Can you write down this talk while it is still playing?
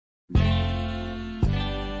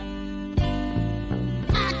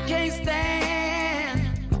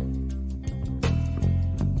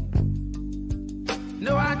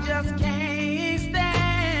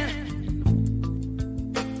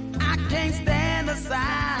the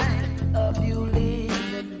sign of you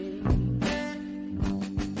leaving me.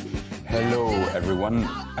 Hello, everyone.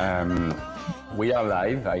 We are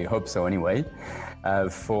live, I hope so anyway,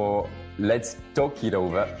 for Let's Talk It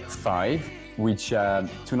Over 5, which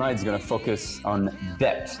tonight is going to focus on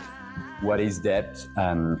debt. What is debt,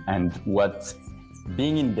 and what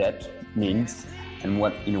being in debt means, and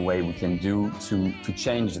what, in a way, we can do to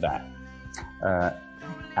change that.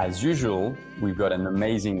 As usual, we've got an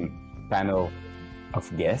amazing panel of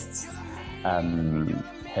guests.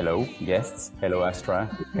 Hello, guests. Hello, Astra.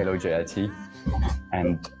 Hello, Jayati.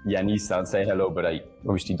 And Yanis, I'll say hello, but I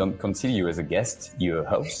obviously don't consider you as a guest. You're a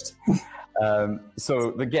host.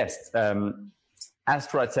 So the guest,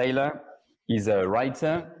 Astra Taylor, is a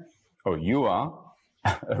writer, or you are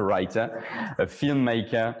a writer, a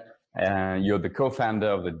filmmaker. You're the co-founder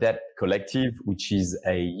of the Debt Collective, which is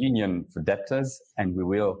a union for debtors, and we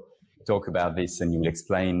will talk about this, and you will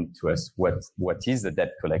explain to us what is the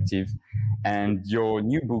Debt Collective. And your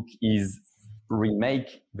new book is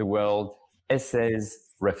Remake the World: Essays,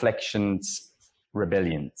 Reflections,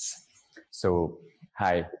 Rebellions. So,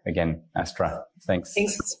 hi again, Astra. Thanks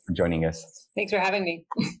for joining us. Thanks for having me.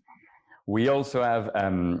 We also have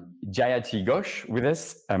Jayati Ghosh with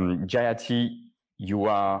us. Jayati, you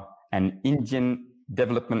are an Indian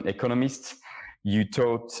development economist. You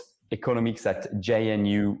taught economics at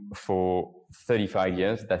JNU for 35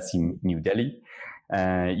 years. That's in New Delhi.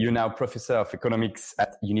 You're now professor of economics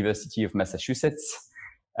at University of Massachusetts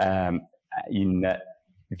in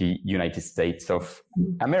the United States of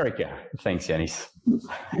America. Thanks, Yanis.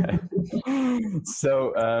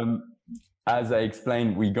 So, as I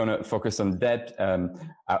explained, we're going to focus on debt.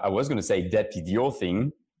 I was going to say debt is your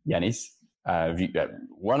thing, Yanis.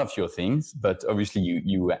 One of your things, but obviously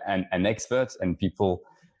you an expert, and people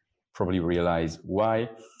probably realize why.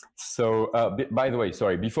 So, by the way,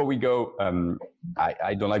 sorry, before we go,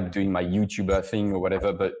 I don't like doing my YouTuber thing or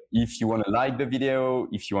whatever, but if you want to like the video,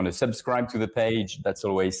 if you want to subscribe to the page, that's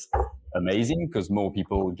always amazing, because more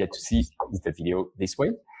people get to see the video this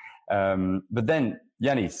way. But then,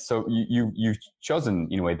 Yanis, so you've chosen,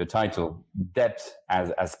 in a way, the title, Debt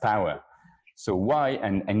as Power. So why,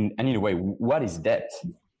 and in a way, what is debt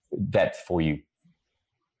for you?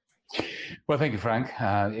 Well, thank you, Frank.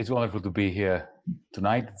 It's wonderful to be here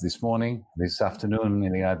tonight, this morning, this afternoon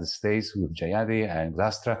in the United States with Jayati and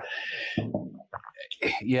Astra.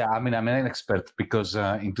 Yeah, I mean, I'm an expert because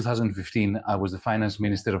in 2015, I was the finance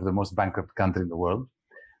minister of the most bankrupt country in the world,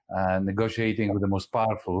 negotiating with the most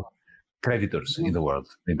powerful creditors in the world,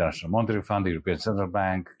 the International Monetary Fund, the European Central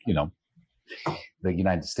Bank, the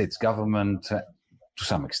United States government, to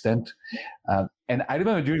some extent. And I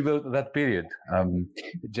remember during that period,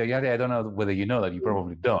 Jayati, I don't know whether you know that, you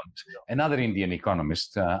probably don't, another Indian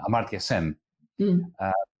economist, Amartya Sen,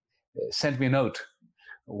 sent me a note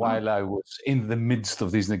while I was in the midst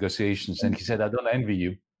of these negotiations. And he said, I don't envy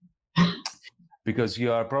you, because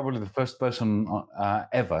you are probably the first person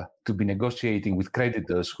ever to be negotiating with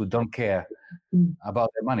creditors who don't care about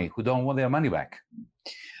their money, who don't want their money back.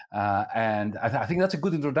 And I think that's a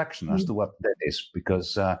good introduction as to what debt is,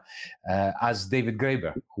 because as David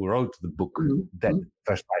Graeber, who wrote the book Debt,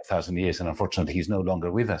 First 5,000 Years, and unfortunately he's no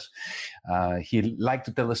longer with us, he liked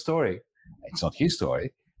to tell a story. It's not his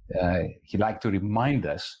story. He liked to remind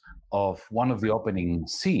us of one of the opening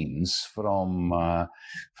scenes from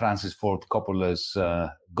Francis Ford Coppola's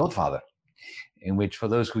Godfather, in which, for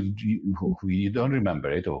those who you don't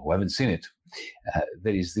remember it or who haven't seen it,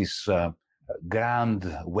 there is this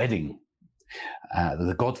grand wedding.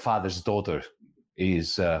 The Godfather's daughter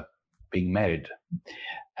is being married,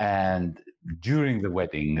 and during the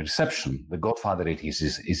wedding reception, the Godfather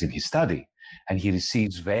is in his study, and he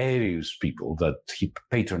receives various people that he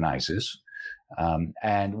patronizes,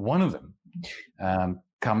 and one of them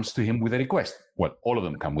comes to him with a request. Well, all of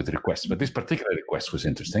them come with requests, but this particular request was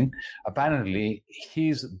interesting. Apparently,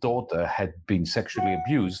 his daughter had been sexually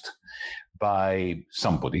abused by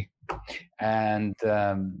somebody, and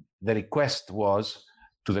the request was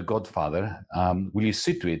to the Godfather, will you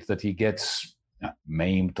see to it that he gets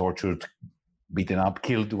maimed, tortured, beaten up,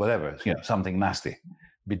 killed, whatever, something nasty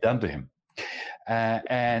be done to him,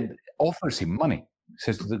 and offers him money.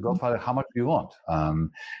 Says to the Godfather, how much do you want?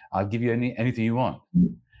 I'll give you anything you want.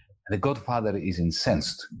 And the Godfather is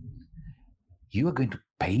incensed. You are going to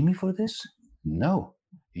pay me for this? No,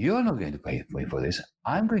 you're not going to pay me for this.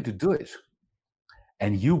 I'm going to do it.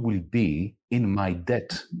 And you will be in my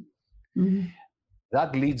debt.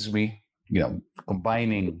 That leads me,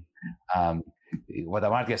 combining what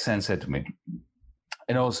Amartya Sen said to me,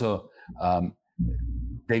 and also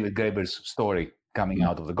David Graeber's story coming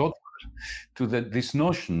out of the Godfather, to this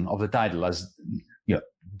notion of the title as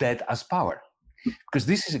debt as power. Because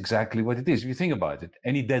this is exactly what it is. If you think about it,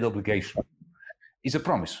 any debt obligation is a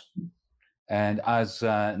promise. And as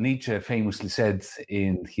Nietzsche famously said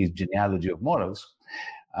in his Genealogy of Morals,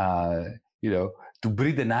 to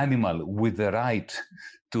breed an animal with the right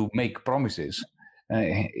to make promises,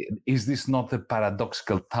 is this not a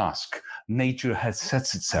paradoxical task nature has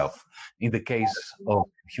set itself in the case of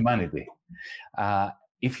humanity?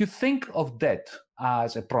 If you think of debt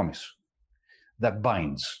as a promise that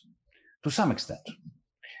binds to some extent,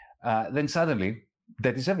 then suddenly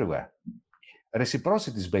debt is everywhere.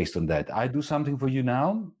 Reciprocity is based on that. I do something for you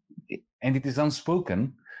now, and it is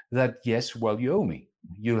unspoken that, yes, well, you owe me.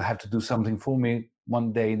 You'll have to do something for me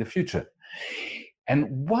one day in the future.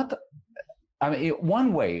 And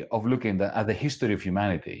one way of looking at the history of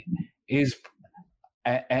humanity is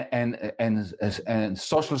and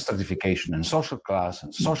social stratification and social class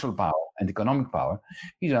and social power and economic power,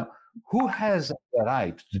 who has the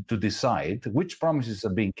right to decide which promises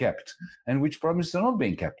are being kept and which promises are not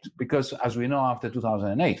being kept? Because as we know, after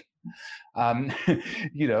 2008,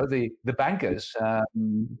 the bankers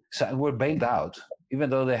were bailed out, even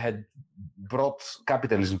though they had brought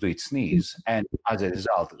capitalism to its knees, and as a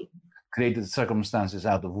result, created circumstances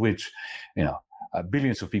out of which,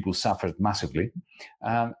 billions of people suffered massively,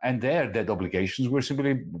 and their debt obligations were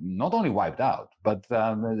simply not only wiped out, but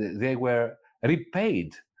they were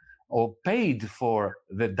repaid or paid for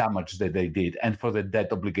the damage that they did and for the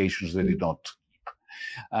debt obligations they did not keep.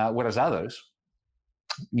 Whereas other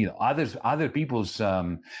people's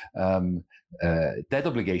debt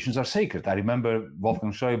obligations are sacred. I remember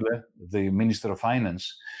Wolfgang Schäuble, the Minister of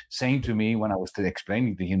Finance, saying to me when I was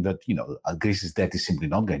explaining to him that, Greece's debt is simply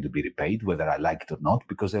not going to be repaid, whether I like it or not,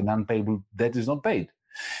 because an unpayable debt is not paid.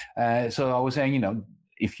 So I was saying,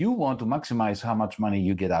 if you want to maximize how much money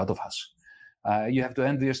you get out of us, you have to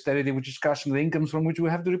end the austerity which is crushing the incomes from which we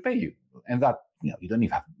have to repay you. And that, you don't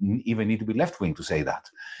even need to be left-wing to say that.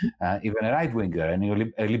 Even a right-winger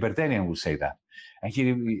and a libertarian will say that. And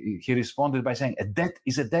he responded by saying, a debt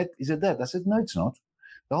is a debt is a debt. I said, no, it's not.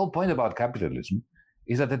 The whole point about capitalism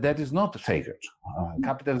is that the debt is not sacred.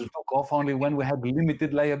 Capitalism took off only when we had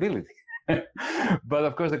limited liability. But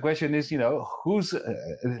of course, the question is, whose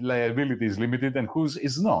liability is limited and whose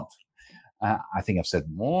is not. I think I've said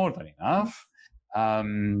more than enough.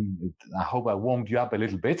 I hope I warmed you up a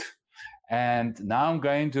little bit. And now I'm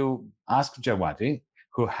going to ask Jawadi,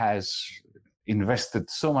 who has invested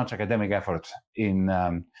so much academic effort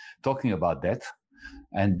in talking about debt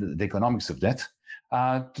and the economics of debt,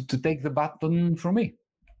 to take the baton from me.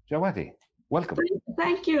 Jawadi, welcome.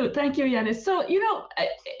 Thank you, Yanis. So,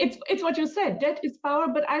 it's what you said, debt is power,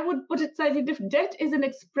 but I would put it slightly different. Debt is an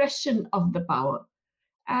expression of the power.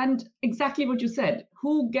 And exactly what you said,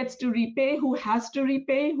 who gets to repay, who has to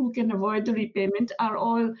repay, who can avoid the repayment are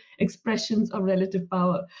all expressions of relative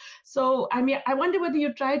power. So, I wonder whether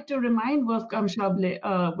you tried to remind Wolfgang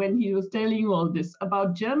Schäuble when he was telling you all this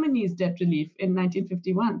about Germany's debt relief in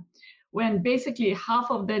 1951, when basically half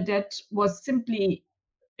of their debt was simply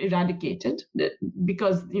eradicated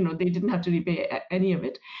because, they didn't have to repay any of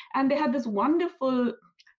it. And they had this wonderful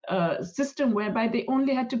system whereby they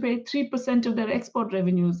only had to pay 3% of their export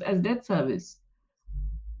revenues as debt service.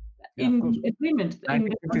 In agreement.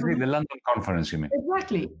 1953, the London Conference, you mean?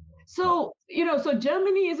 Exactly. So, so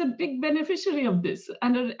Germany is a big beneficiary of this.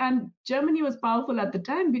 And Germany was powerful at the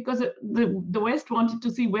time because the West wanted to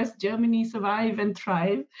see West Germany survive and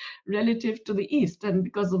thrive relative to the East. And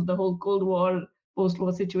because of the whole Cold War,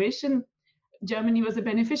 post-war situation, Germany was a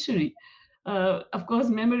beneficiary. Of course,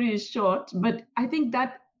 memory is short, but I think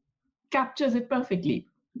that captures it perfectly,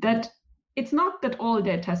 that it's not that all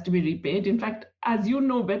debt has to be repaid. In fact, as you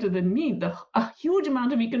know better than me, a huge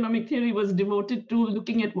amount of economic theory was devoted to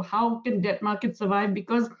looking at how can debt markets survive,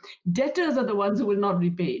 because debtors are the ones who will not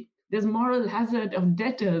repay. There's moral hazard of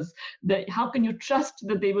debtors. How can you trust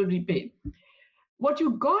that they will repay? What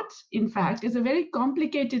you got, in fact, is a very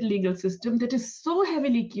complicated legal system that is so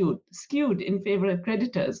heavily skewed in favor of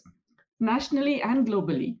creditors, nationally and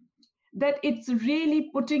globally, that it's really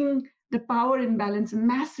putting the power imbalance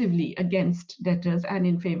massively against debtors and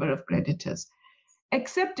in favor of creditors.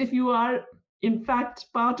 Except if you are, in fact,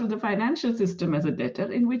 part of the financial system as a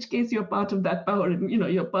debtor, in which case you're part of that power,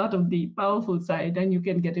 you're part of the powerful side and you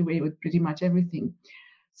can get away with pretty much everything.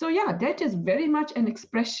 So yeah, debt is very much an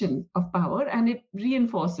expression of power and it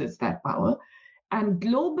reinforces that power. And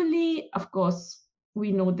globally, of course,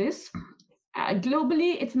 we know this.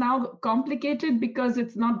 Globally, it's now complicated because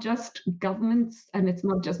it's not just governments and it's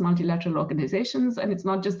not just multilateral organizations and it's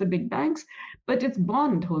not just the big banks, but it's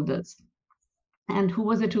bondholders. And who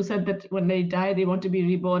was it who said that when they die, they want to be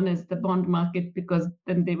reborn as the bond market because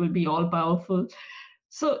then they will be all powerful?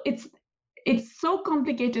 So it's so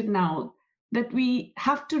complicated now that we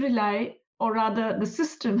have to rely, or rather the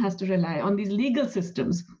system has to rely on these legal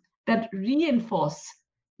systems that reinforce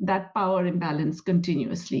that power imbalance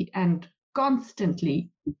continuously and constantly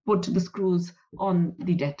put the screws on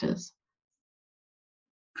the debtors.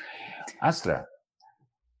 Astra,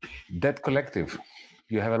 debt collective.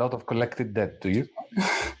 You have a lot of collected debt, do you?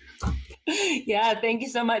 Yeah, thank you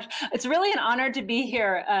so much. It's really an honor to be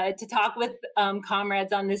here to talk with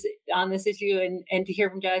comrades on this issue and to hear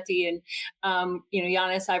from Jayati and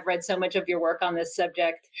Yanis. I've read so much of your work on this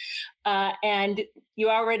subject, and you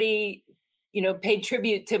already paid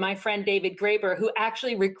tribute to my friend David Graeber, who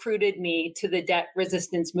actually recruited me to the debt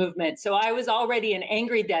resistance movement. So I was already an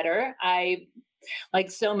angry debtor.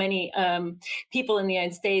 Like so many people in the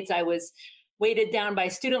United States, I was weighted down by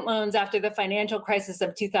student loans after the financial crisis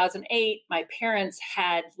of 2008. My parents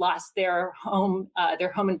had lost their home.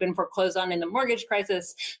 Their home had been foreclosed on in the mortgage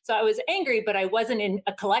crisis. So I was angry, but I wasn't in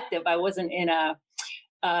a collective. I wasn't in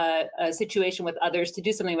a situation with others to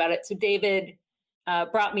do something about it. So David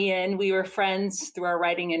brought me in. We were friends through our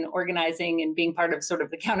writing and organizing and being part of sort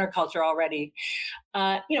of the counterculture already.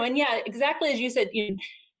 And yeah, exactly as you said,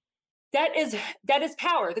 Debt is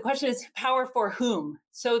power. The question is power for whom?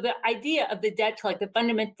 So the idea of the debt collective,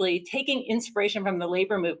 fundamentally taking inspiration from the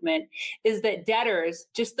labor movement, is that debtors,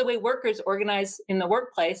 just the way workers organize in the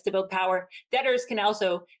workplace to build power, debtors can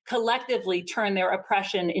also collectively turn their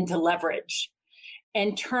oppression into leverage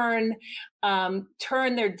and turn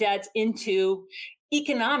their debts into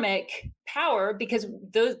economic power, because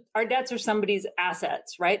our debts are somebody's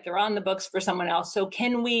assets, right? They're on the books for someone else. So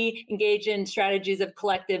can we engage in strategies of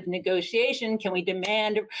collective negotiation? Can we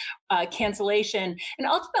demand cancellation? And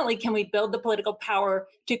ultimately, can we build the political power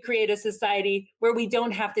to create a society where we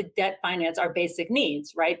don't have to debt finance our basic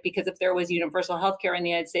needs, right? Because if there was universal healthcare in the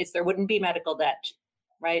United States, there wouldn't be medical debt.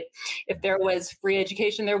 Right? If there was free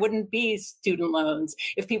education, there wouldn't be student loans.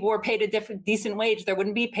 If people were paid a decent wage, there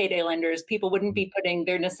wouldn't be payday lenders. People wouldn't be putting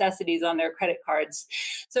their necessities on their credit cards.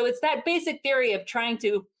 So it's that basic theory of trying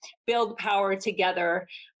to build power together.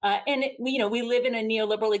 We live in a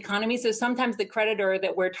neoliberal economy. So sometimes the creditor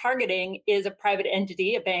that we're targeting is a private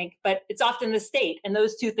entity, a bank, but it's often the state. And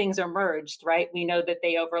those two things are merged, right? We know that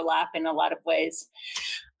they overlap in a lot of ways.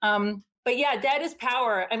 But yeah, debt is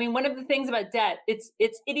power. I mean, one of the things about debt, it's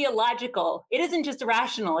ideological. It isn't just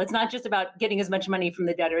irrational. It's not just about getting as much money from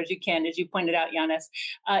the debtor as you can, as you pointed out, Yanis.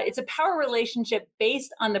 It's a power relationship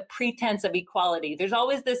based on the pretense of equality. There's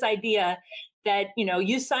always this idea that,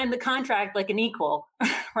 you sign the contract like an equal,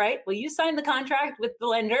 right? Well, you sign the contract with the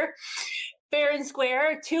lender, fair and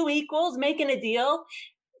square, two equals, making a deal.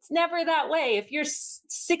 It's never that way. If you're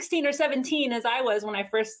 16 or 17, as I was when I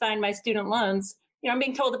first signed my student loans, I'm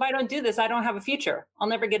being told if I don't do this, I don't have a future. I'll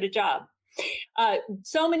never get a job.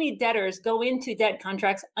 So many debtors go into debt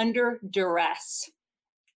contracts under duress.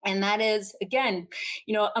 And that is, again,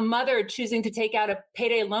 a mother choosing to take out a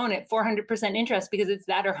payday loan at 400% interest because it's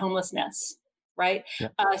that or homelessness, right? Yeah.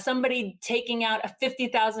 Somebody taking out a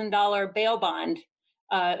 $50,000 bail bond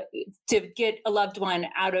to get a loved one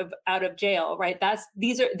out of jail, right?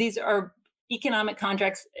 These are economic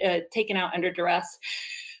contracts taken out under duress.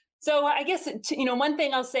 So I guess, one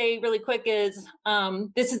thing I'll say really quick is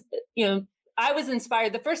this is, I was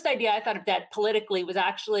inspired. The first idea I thought of debt politically was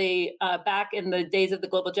actually back in the days of the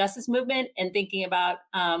global justice movement and thinking about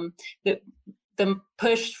the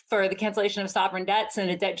push for the cancellation of sovereign debts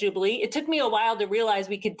and a debt jubilee. It took me a while to realize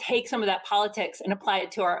we could take some of that politics and apply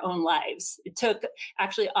it to our own lives. It took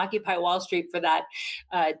actually Occupy Wall Street for that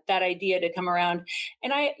idea to come around.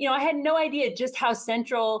 And I had no idea just how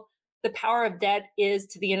central the power of debt is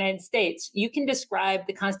to the United States. You can describe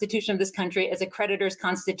the Constitution of this country as a creditor's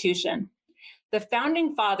constitution. The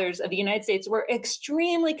founding fathers of the United States were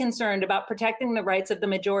extremely concerned about protecting the rights of the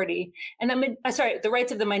majority and the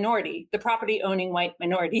rights of the minority, the property-owning white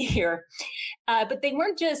minority here. But they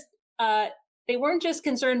weren't just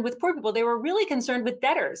concerned with poor people. They were really concerned with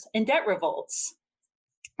debtors and debt revolts,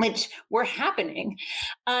 which were happening.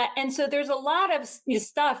 And so there's a lot of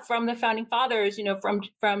stuff from the founding fathers,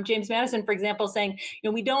 from James Madison, for example, saying,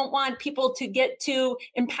 we don't want people to get too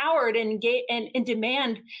empowered and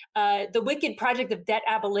demand the wicked project of debt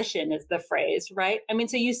abolition is the phrase, right? I mean,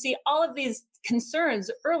 so you see all of these concerns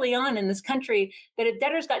early on in this country that if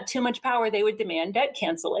debtors got too much power, they would demand debt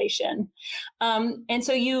cancellation. And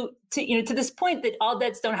so to this point that all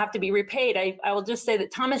debts don't have to be repaid, I will just say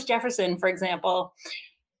that Thomas Jefferson, for example,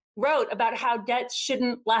 wrote about how debts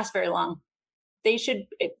shouldn't last very long. they should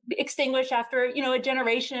extinguish after, a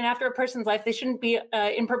generation, and after a person's life, they shouldn't be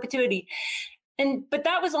in perpetuity. But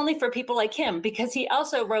that was only for people like him, because he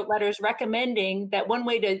also wrote letters recommending that one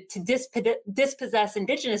way to dispossess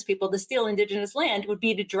indigenous people, to steal indigenous land, would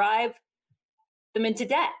be to drive them into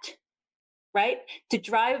debt, right? To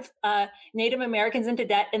drive Native Americans into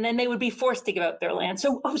debt, and then they would be forced to give up their land.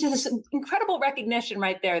 So it was this incredible recognition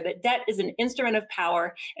right there that debt is an instrument of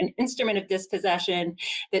power, an instrument of dispossession,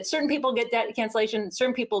 that certain people get debt cancellation,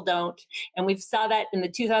 certain people don't. And we saw that in the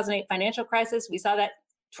 2008 financial crisis. We saw that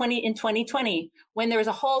in 2020, when there was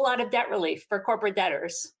a whole lot of debt relief for corporate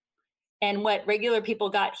debtors. And what regular people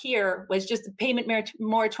got here was just a payment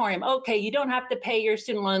moratorium. Okay, you don't have to pay your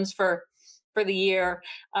student loans for the year.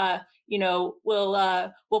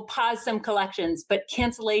 We'll pause some collections, but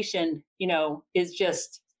cancellation, is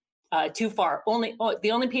just too far.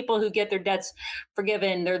 The only people who get their debts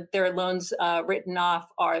forgiven, their loans written off,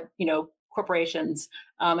 are corporations.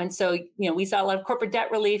 And so we saw a lot of corporate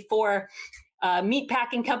debt relief for meat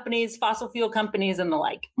packing companies, fossil fuel companies, and the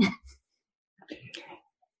like.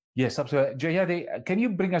 Yes, absolutely. Jayati, can you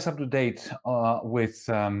bring us up to date with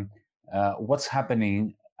what's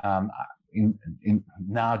happening in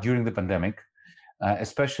now during the pandemic,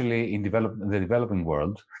 especially in the developing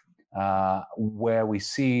world, where we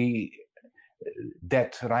see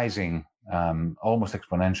debt rising almost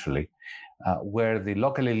exponentially, where the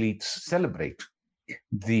local elites celebrate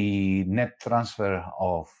the net transfer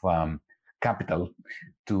of capital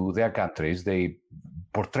to their countries. They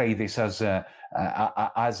portray this as a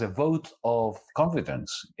vote of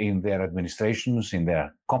confidence in their administrations, in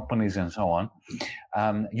their companies, and so on.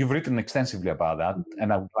 You've written extensively about that,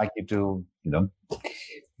 and I would like you to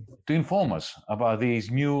inform us about these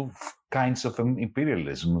new kinds of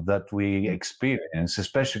imperialism that we experience,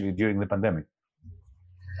 especially during the pandemic.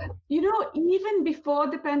 Even before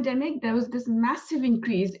the pandemic, there was this massive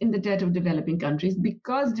increase in the debt of developing countries,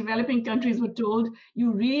 because developing countries were told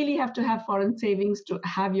you really have to have foreign savings to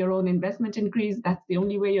have your own investment increase. That's the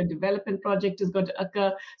only way your development project is going to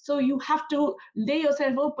occur. So you have to lay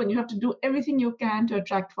yourself open. You have to do everything you can to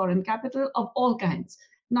attract foreign capital of all kinds,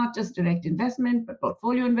 not just direct investment, but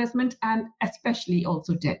portfolio investment, and especially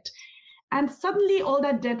also debt. And suddenly all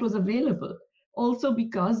that debt was available, also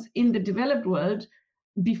because in the developed world,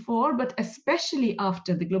 before, but especially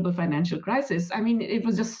after the global financial crisis, it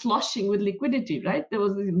was just sloshing with liquidity, right? There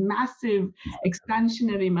was these massive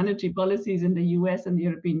expansionary monetary policies in the US and the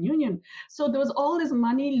European Union. So there was all this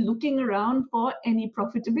money looking around for any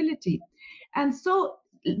profitability. And so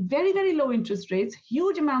very, very low interest rates,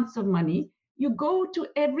 huge amounts of money. You go to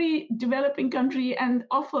every developing country and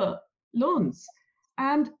offer loans.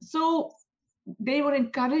 And so they were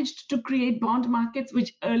encouraged to create bond markets,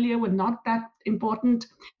 which earlier were not that important.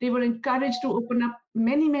 They were encouraged to open up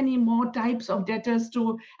many, many more types of debtors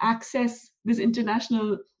to access this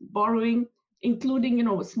international borrowing, including,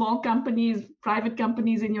 small companies, private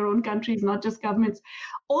companies in your own countries, not just governments.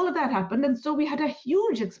 All of that happened. And so we had a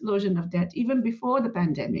huge explosion of debt even before the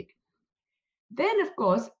pandemic. Then, of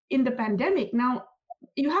course, in the pandemic, now,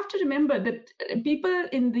 you have to remember that people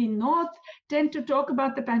in the North tend to talk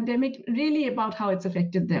about the pandemic really about how it's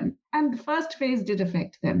affected them. And the first phase did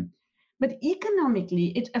affect them. But economically,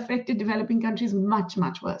 it affected developing countries much,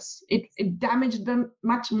 much worse. It damaged them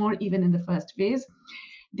much more even in the first phase.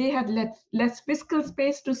 They had less fiscal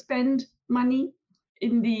space to spend money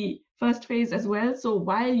in the first phase as well. So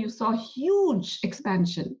while you saw huge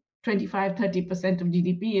expansion, 25, 30% of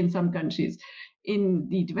GDP in some countries in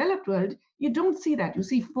the developed world, you don't see that. You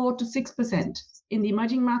see 4 to 6% in the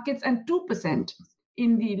emerging markets and 2%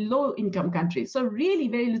 in the low-income countries. So really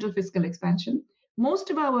very little fiscal expansion. Most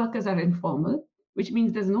of our workers are informal, which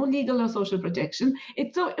means there's no legal or social protection.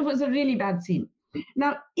 It was a really bad scene.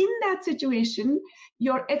 Now, in that situation,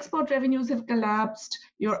 your export revenues have collapsed,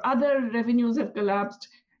 your other revenues have collapsed.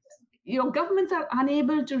 Your governments are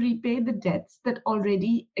unable to repay the debts that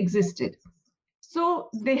already existed. So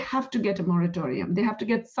they have to get a moratorium. They have to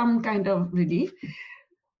get some kind of relief.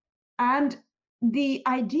 And the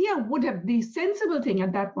sensible thing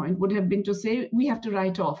at that point would have been to say, we have to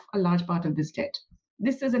write off a large part of this debt.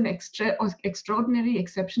 This is an extraordinary,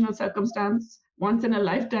 exceptional circumstance, once in a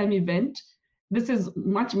lifetime event. This is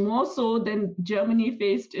much more so than Germany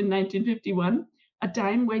faced in 1951, a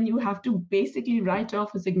time when you have to basically write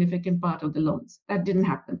off a significant part of the loans. That didn't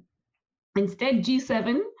happen. Instead,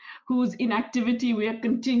 G7, whose inactivity we are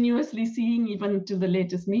continuously seeing even until the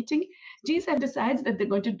latest meeting, G7 decides that they're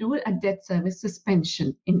going to do a debt service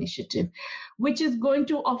suspension initiative, which is going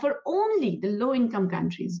to offer only the low-income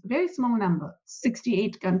countries, very small number,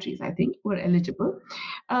 68 countries, I think, were eligible,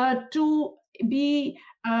 to be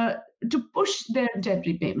to push their debt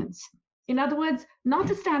repayments. In other words, not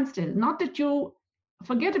a standstill, not that you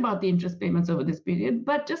forget about the interest payments over this period,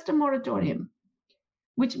 but just a moratorium,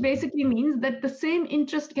 which basically means that the same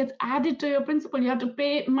interest gets added to your principal. You have to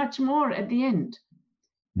pay much more at the end.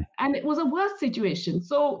 And it was a worse situation.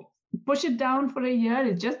 So push it down for a year.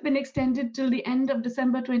 It's just been extended till the end of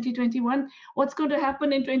December 2021. What's going to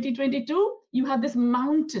happen in 2022? You have this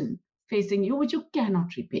mountain facing you, which you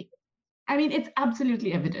cannot repay. I mean, it's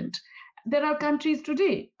absolutely evident. There are countries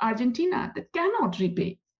today, Argentina, that cannot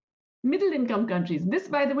repay. Middle-income countries. This,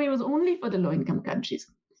 by the way, was only for the low-income countries.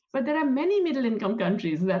 But there are many middle-income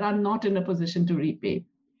countries that are not in a position to repay.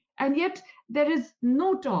 And yet, there is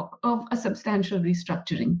no talk of a substantial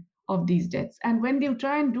restructuring of these debts. And when they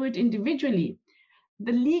try and do it individually,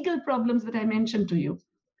 the legal problems that I mentioned to you,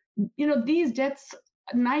 these debts,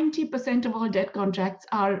 90% of all debt contracts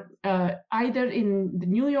are either in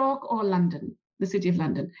New York or London, the City of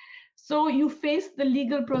London. So you face the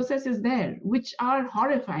legal processes there, which are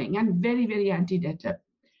horrifying and very, very anti-debtor.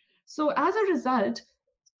 So as a result,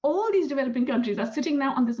 all these developing countries are sitting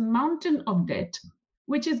now on this mountain of debt,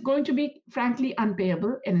 which is going to be, frankly,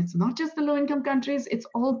 unpayable. And it's not just the low-income countries, it's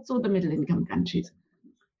also the middle-income countries.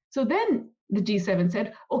 So then the G7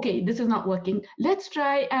 said, okay, this is not working. Let's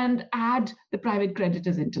try and add the private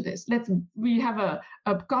creditors into this. We have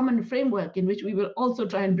a common framework in which we will also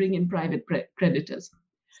try and bring in private creditors.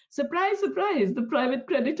 Surprise, surprise, the private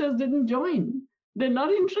creditors didn't join. They're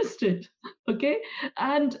not interested, okay?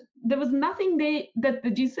 And there was nothing that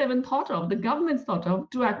the G7 thought of, the governments thought of,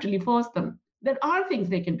 to actually force them. There are things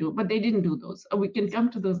they can do, but they didn't do those. We can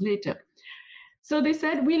come to those later. So they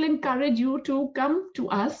said, we'll encourage you to come to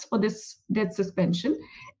us for this debt suspension.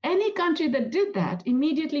 Any country that did that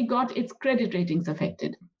immediately got its credit ratings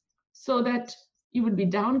affected, so that you would be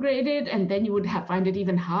downgraded, and then you would find it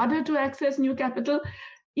even harder to access new capital.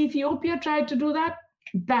 Ethiopia tried to do that,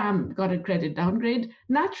 bam, got a credit downgrade.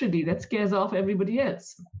 Naturally, that scares off everybody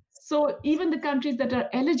else. So even the countries that are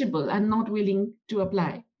eligible are not willing to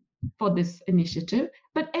apply for this initiative.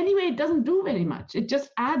 But anyway, it doesn't do very much. It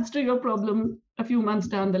just adds to your problem a few months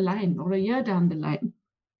down the line or a year down the line.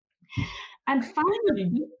 And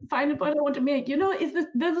finally, the final point I want to make, is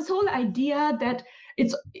there's this whole idea that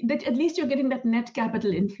that at least you're getting that net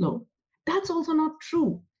capital inflow. That's also not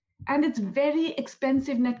true. And it's very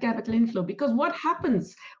expensive net capital inflow, because what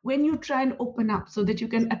happens when you try and open up so that you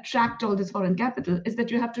can attract all this foreign capital is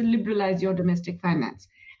that you have to liberalize your domestic finance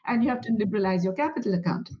and you have to liberalize your capital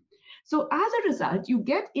account. So as a result, you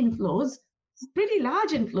get inflows, pretty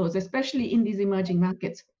large inflows, especially in these emerging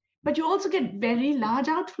markets, but you also get very large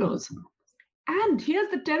outflows. And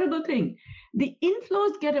here's the terrible thing. The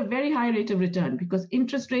inflows get a very high rate of return because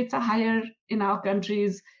interest rates are higher in our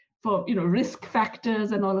countries for risk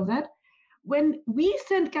factors and all of that. When we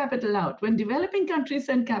send capital out, when developing countries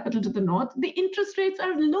send capital to the north, the interest rates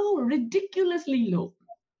are low, ridiculously low.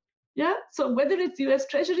 Yeah. So whether it's US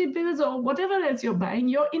Treasury bills or whatever else you're buying,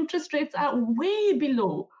 your interest rates are way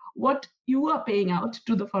below what you are paying out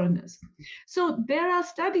to the foreigners. So there are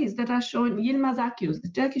studies that are showing, Yilmaz Akyüz, the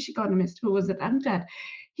Turkish economist who was at UNCTAD,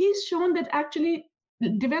 he's shown that actually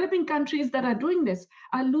developing countries that are doing this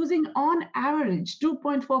are losing on average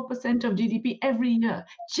 2.4% of GDP every year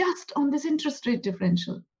just on this interest rate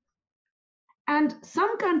differential. And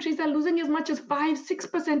some countries are losing as much as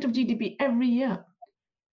 5-6% of GDP every year.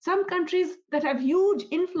 Some countries that have huge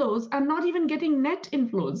inflows are not even getting net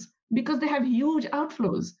inflows because they have huge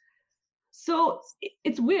outflows. So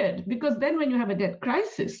it's weird, because then when you have a debt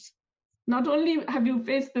crisis, not only have you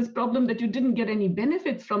faced this problem that you didn't get any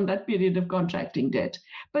benefits from that period of contracting debt,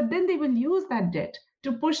 but then they will use that debt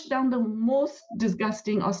to push down the most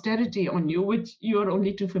disgusting austerity on you, which you're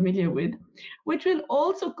only too familiar with, which will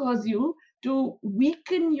also cause you to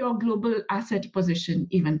weaken your global asset position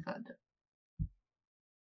even further.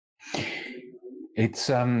 It's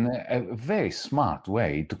a very smart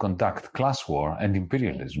way to conduct class war and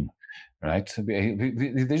imperialism, right?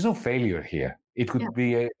 There's no failure here. It could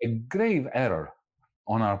be a grave error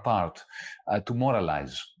on our part to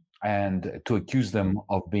moralize and to accuse them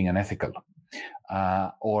of being unethical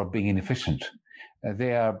or being inefficient.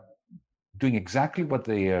 They are doing exactly what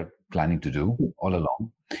they are planning to do all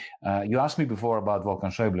along. You asked me before about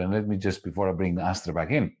Wolfgang Schäuble, and let me just, before I bring Astra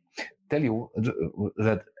back in, tell you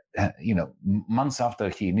that months after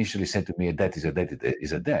he initially said to me, a debt is a debt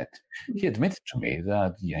is a debt, he admitted to me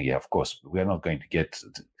that, yeah, of course, we are not going to get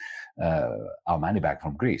our money back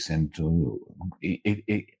from Greece. And he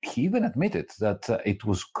even admitted that it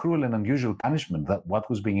was cruel and unusual punishment, that what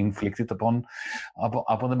was being inflicted upon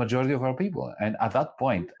the majority of our people. And at that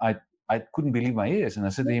point, I couldn't believe my ears. And I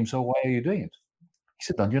said to him, so why are you doing it? He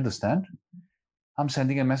said, don't you understand? I'm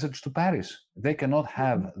sending a message to Paris. They cannot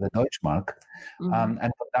have the Deutschmark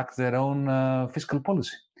and conduct their own fiscal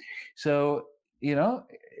policy. So,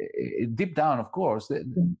 deep down, of course,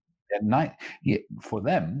 for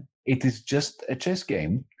them, it is just a chess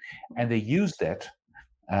game, and they use that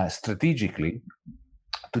strategically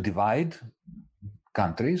to divide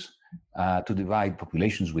countries, to divide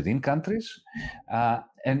populations within countries,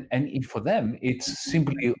 and for them, it's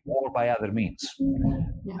simply war by other means.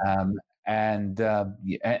 And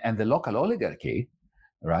the local oligarchy,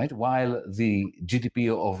 right? While the GDP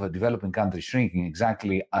of a developing country is shrinking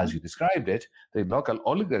exactly as you described it, the local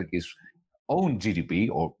oligarchy's own GDP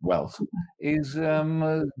or wealth is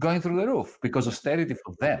going through the roof, because austerity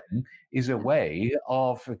for them is a way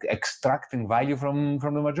of extracting value from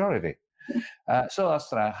the majority. So,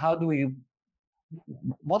 Astra,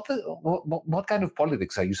 what kind of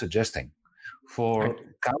politics are you suggesting for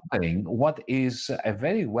countering what is a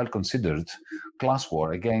very well-considered class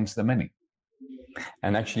war against the many?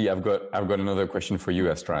 And actually, I've got another question for you,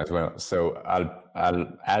 Astra, as well. So I'll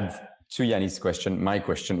add to Yannis's question, my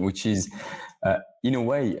question, which is, in a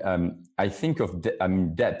way, I think of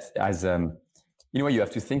debt as, in a way, you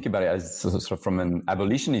have to think about it as sort of from an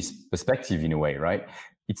abolitionist perspective, in a way, right?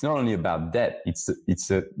 It's not only about debt; it's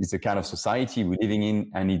a kind of society we're living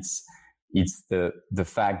in, and it's the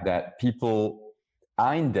fact that people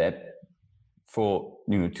are in debt for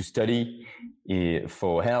to study,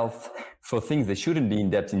 for health, for things they shouldn't be in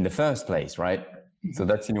debt in the first place, right? So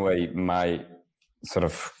that's in a way my sort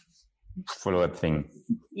of follow-up thing.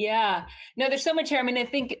 Yeah, no, there's so much here. I mean, I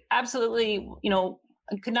think absolutely,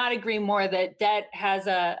 I could not agree more that debt has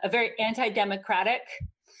a very anti-democratic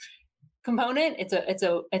component. It's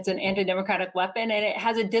an anti-democratic weapon, and it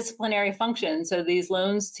has a disciplinary function. So these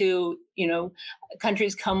loans to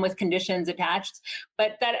countries come with conditions attached,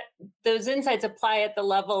 but that those insights apply at the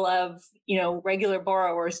level of regular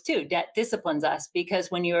borrowers too. Debt disciplines us,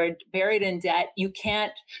 because when you're buried in debt, you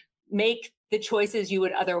can't make the choices you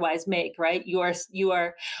would otherwise make. Right? You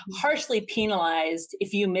are harshly penalized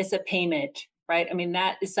if you miss a payment. Right. I mean,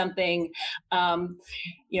 that is something,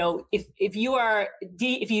 if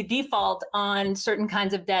you default on certain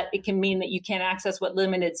kinds of debt, it can mean that you can't access what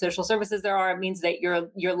limited social services there are. It means that your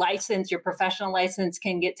license, your professional license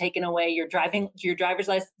can get taken away. Your driver's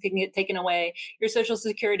license can get taken away. Your Social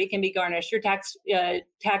Security can be garnished. Your tax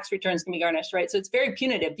returns can be garnished. Right. So it's very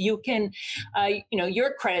punitive. You can,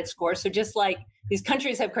 your credit score. So just like these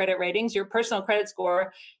countries have credit ratings, your personal credit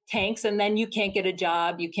score tanks, and then you can't get a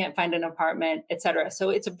job, you can't find an apartment, et cetera. So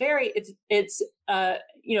it's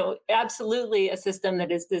absolutely a system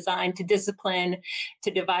that is designed to discipline,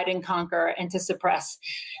 to divide and conquer, and to suppress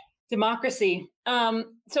democracy.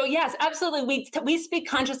 So yes, absolutely. We speak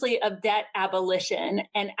consciously of debt abolition,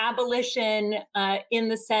 and abolition in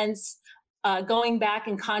the sense going back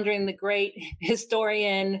and conjuring the great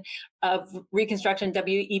historian of Reconstruction,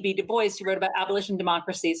 W.E.B. Du Bois, who wrote about abolition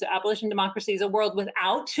democracy. So abolition democracy is a world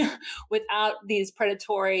without these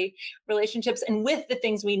predatory relationships and with the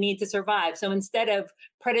things we need to survive. So instead of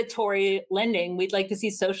predatory lending, we'd like to see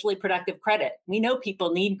socially productive credit. We know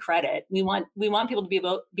people need credit. We want people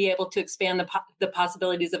to be able to expand the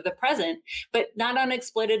possibilities of the present, but not on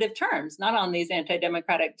exploitative terms, not on these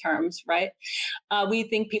anti-democratic terms, right? We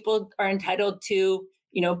think people are entitled to,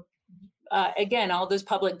 again, all those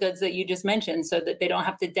public goods that you just mentioned, so that they don't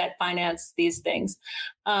have to debt finance these things,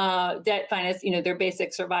 debt finance, their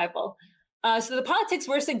basic survival. So the politics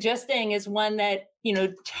we're suggesting is one that,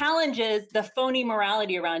 challenges the phony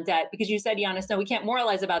morality around debt, because you said, Yannis, no, we can't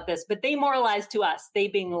moralize about this, but they moralize to us, they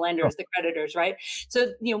being the lenders, the creditors, right?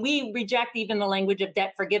 So, we reject even the language of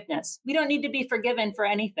debt forgiveness. We don't need to be forgiven for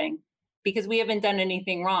anything, because we haven't done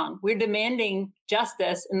anything wrong. We're demanding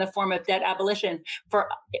justice in the form of debt abolition for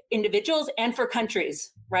individuals and for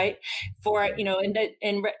countries, right? For,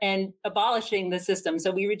 and abolishing the system.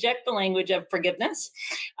 So we reject the language of forgiveness.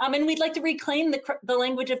 And we'd like to reclaim the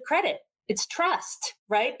language of credit. It's trust,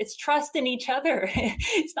 right? It's trust in each other.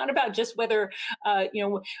 It's not about just whether,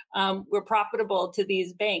 we're profitable to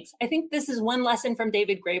these banks. I think this is one lesson from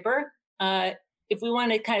David Graeber. If we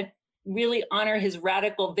want to kind of really honor his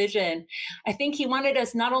radical vision, I think he wanted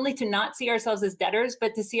us not only to not see ourselves as debtors,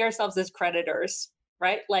 but to see ourselves as creditors,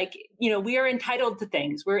 right? Like, we are entitled to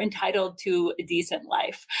things. We're entitled to a decent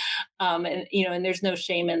life. And there's no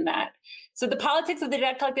shame in that. So the politics of the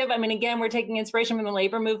debt collective, I mean, again, we're taking inspiration from the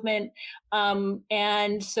labor movement.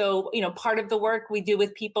 And so, part of the work we do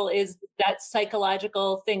with people is that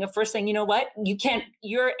psychological thing of first saying,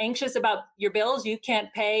 you're anxious about your bills. You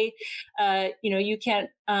can't pay, pay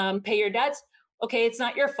your debts. Okay, it's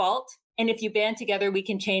not your fault. And if you band together, we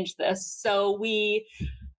can change this. So we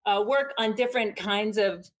work on different kinds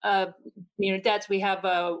of debts. We have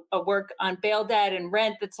a work on bail debt and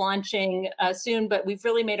rent that's launching soon, but we've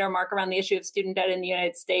really made our mark around the issue of student debt in the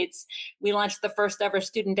United States. We launched the first ever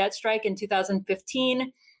student debt strike in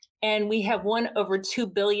 2015, and we have won over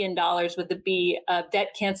 $2 billion with the B of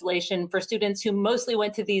debt cancellation for students who mostly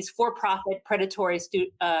went to these for-profit predatory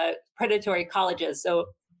colleges. So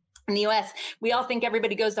in the US, we all think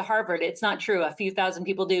everybody goes to Harvard. It's not true. A few thousand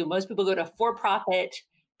people do. Most people go to for-profit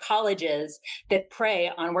colleges that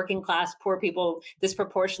prey on working class, poor people,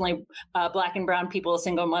 disproportionately Black and brown people,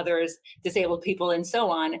 single mothers, disabled people, and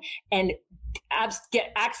so on, and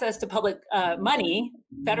get access to public money,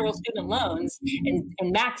 federal student loans,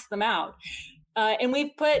 and max them out. And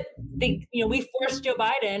we've we forced Joe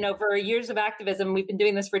Biden over years of activism. We've been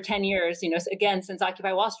doing this for 10 years, again, since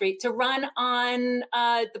Occupy Wall Street, to run on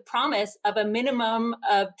the promise of a minimum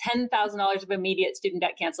of $10,000 of immediate student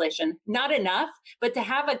debt cancellation. Not enough, but to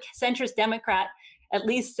have a centrist Democrat at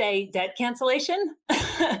least say debt cancellation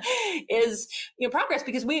is progress,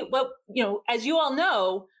 because as you all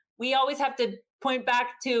know, we always have to point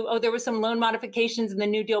back to, there was some loan modifications in the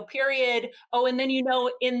New Deal period. And then,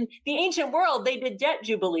 in the ancient world, they did debt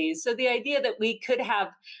jubilees. So the idea that we could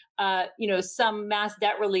have, some mass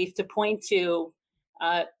debt relief to point to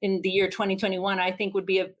in the year 2021, I think would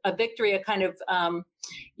be a victory, a kind of, a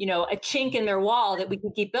chink in their wall that we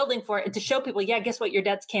can keep building for, and to show people, guess what, your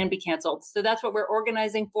debts can be canceled. So that's what we're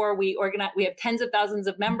organizing for. We have tens of thousands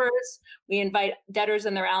of members. We invite debtors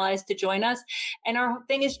and their allies to join us. And our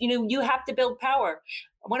thing is, you have to build power.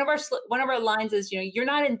 One of our lines is, you're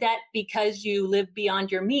not in debt because you live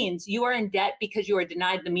beyond your means. You are in debt because you are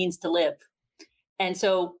denied the means to live. And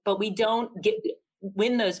so, but we don't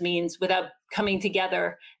win those means without coming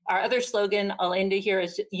together. Our other slogan, I'll end it here,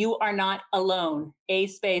 is you are not alone,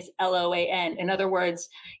 A_LOAN. In other words,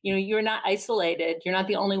 you're not isolated. You're not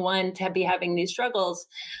the only one to be having these struggles.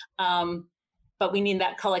 But we need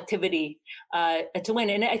that collectivity to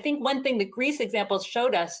win. And I think one thing the Greece example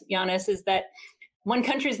showed us, Yanis, is that one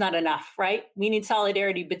country is not enough, right? We need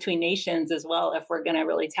solidarity between nations as well if we're going to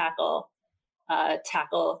really tackle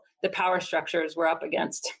the power structures we're up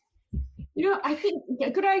against. I think,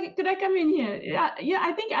 could I come in here? Yeah,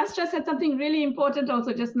 I think Astra said something really important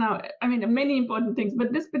also just now. I mean, many important things,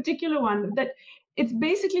 but this particular one, that it's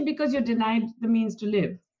basically because you're denied the means to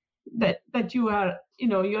live, that you are,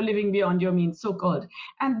 you're living beyond your means, so-called.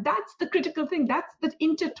 And that's the critical thing. That's the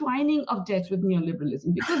intertwining of debt with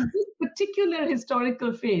neoliberalism, because this particular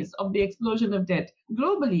historical phase of the explosion of debt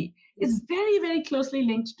globally is very, very closely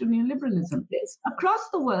linked to neoliberalism. Across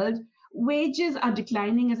the world, wages are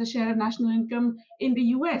declining as a share of national income in the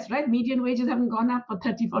US, right? Median wages haven't gone up for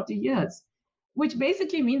 30, 40 years, which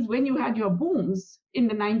basically means when you had your booms in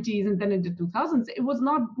the 90s and then in the 2000s, it was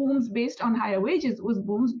not booms based on higher wages, it was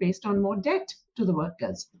booms based on more debt to the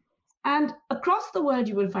workers. And across the world,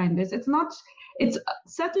 you will find this. It's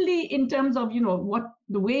certainly in terms of, what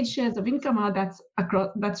the wage shares of income are,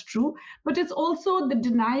 that's true. But it's also the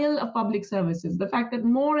denial of public services. The fact that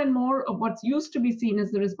more and more of what's used to be seen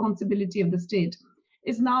as the responsibility of the state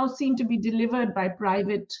is now seen to be delivered by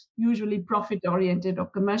private, usually profit-oriented or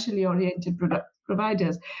commercially oriented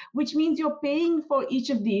providers, which means you're paying for each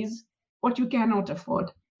of these what you cannot afford.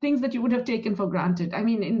 Things that you would have taken for granted. I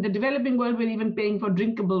mean, in the developing world, we're even paying for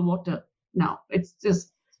drinkable water now. It's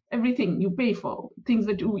just everything you pay for, things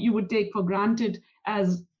that you would take for granted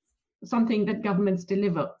as something that governments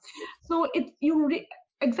deliver. So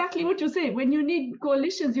exactly what you say. When you need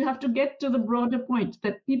coalitions, you have to get to the broader point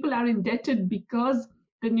that people are indebted because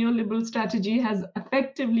the neoliberal strategy has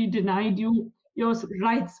effectively denied you your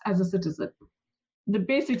rights as a citizen, the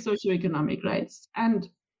basic socioeconomic rights. And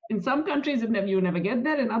in some countries, you never get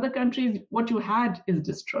there. In other countries, what you had is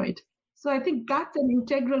destroyed. So I think that's an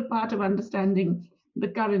integral part of understanding the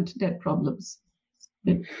current debt problems.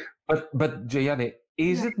 But Jayati,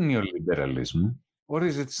 is it neoliberalism, or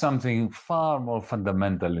is it something far more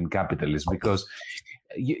fundamental in capitalism? Because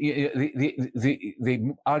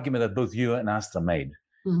the argument that both you and Astra made,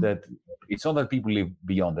 that it's not that people live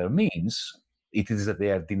beyond their means, it is that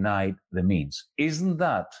they are denied the means. Isn't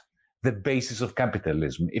that the basis of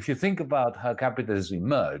capitalism? If you think about how capitalism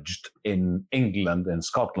emerged in England and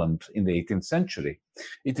Scotland in the 18th century,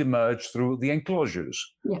 it emerged through the enclosures.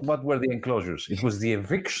 Yeah. What were the enclosures? It was the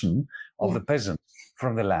eviction of the peasants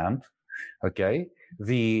from the land,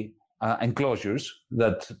 the enclosures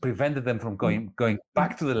that prevented them from going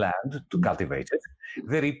back to the land to cultivate it,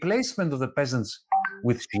 the replacement of the peasants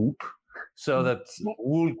with sheep so that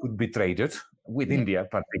wool could be traded with India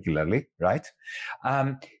particularly, right?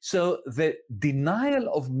 So the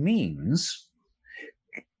denial of means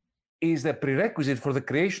is the prerequisite for the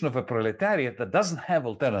creation of a proletariat that doesn't have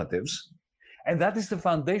alternatives, and that is the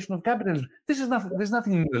foundation of capitalism. There's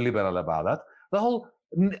nothing liberal about that. The whole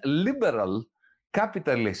liberal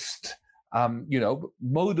capitalist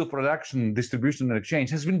mode of production, distribution, and exchange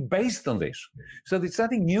has been based on this. So it's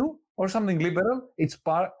nothing new or something liberal. It's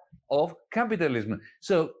part of capitalism.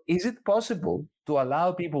 So is it possible to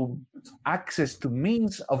allow people access to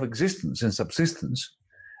means of existence and subsistence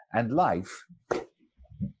and life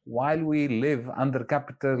while we live under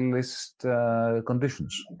capitalist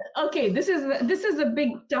conditions? Okay, this is a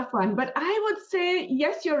big tough one, but I would say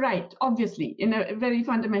yes, you're right, obviously, in a very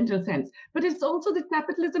fundamental sense. But it's also that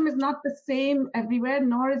capitalism is not the same everywhere,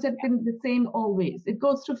 nor has it been the same always. It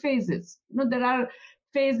goes through phases. There are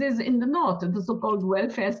phases in the north, the so-called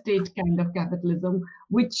welfare state kind of capitalism,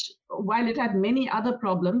 which, while it had many other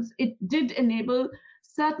problems, it did enable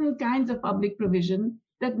certain kinds of public provision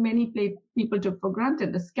that many people took for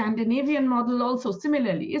granted. The Scandinavian model also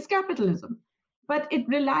similarly is capitalism, but it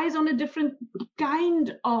relies on a different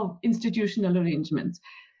kind of institutional arrangements.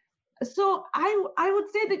 So I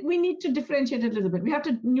would say that we need to differentiate it a little bit. We have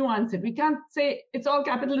to nuance it. We can't say it's all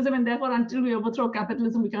capitalism and therefore until we overthrow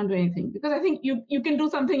capitalism, we can't do anything. Because I think you can do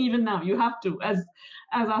something even now. You have to, as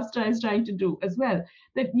Astra is trying to do as well,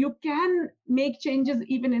 that you can make changes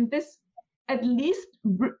even in this, at least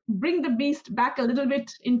bring the beast back a little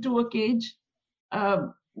bit into a cage.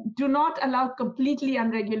 Do not allow completely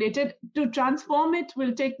unregulated. To transform it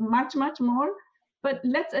will take much, much more. But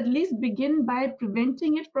let's at least begin by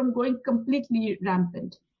preventing it from going completely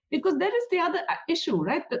rampant. Because that is the other issue,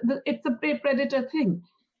 right? It's a prey-predator thing.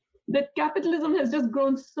 That capitalism has just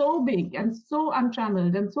grown so big and so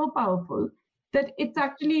untrammeled and so powerful that it's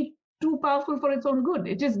actually too powerful for its own good.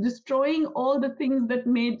 It is destroying all the things that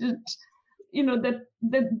made it, that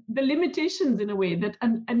the limitations in a way that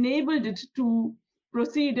enabled it to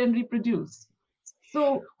proceed and reproduce.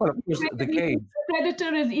 So well, of course, the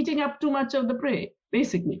predator is eating up too much of the prey,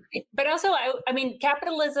 basically. But also, I mean,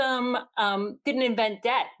 capitalism didn't invent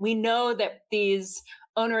debt. We know that these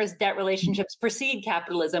onerous debt relationships precede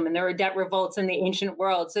capitalism, and there were debt revolts in the ancient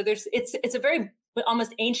world. So it's a very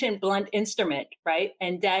almost ancient blunt instrument, right?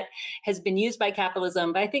 And debt has been used by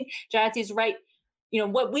capitalism. But I think Jayati's right.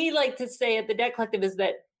 What we like to say at the Debt Collective is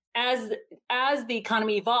that as the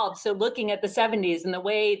economy evolved, so looking at the 70s and the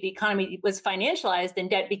way the economy was financialized and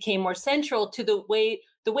debt became more central to the way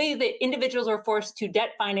that individuals are forced to debt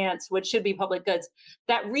finance what should be public goods,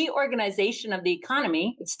 that reorganization of the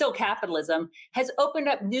economy, it's still capitalism, has opened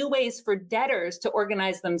up new ways for debtors to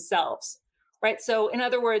organize themselves. Right. So in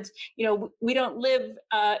other words, we don't live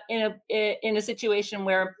in a situation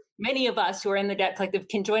where many of us who are in the Debt Collective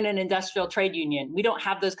can join an industrial trade union. We don't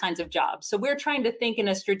have those kinds of jobs. So we're trying to think in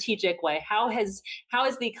a strategic way. How has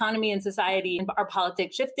the economy and society and our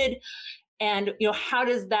politics shifted? And how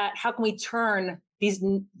can we turn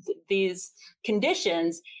these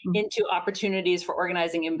conditions into opportunities for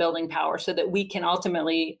organizing and building power so that we can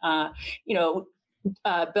ultimately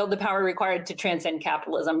build the power required to transcend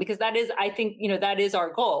capitalism? Because that is, I think, that is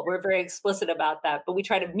our goal. We're very explicit about that, but we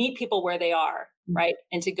try to meet people where they are, right?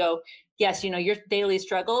 And to go, yes, your daily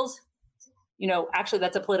struggles, actually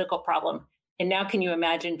that's a political problem. And now can you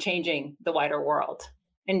imagine changing the wider world?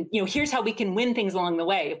 And, here's how we can win things along the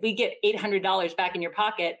way. If we get $800 back in your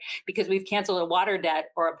pocket because we've canceled a water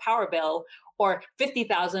debt or a power bill, or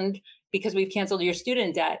 $50,000 because we've canceled your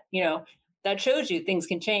student debt, that shows you things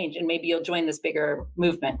can change, and maybe you'll join this bigger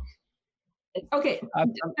movement. Okay.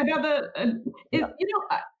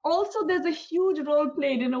 Also there's a huge role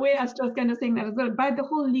played, in a way, Astra was kind of saying that as well, by the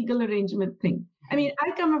whole legal arrangement thing. I mean,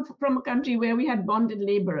 I come from a country where we had bonded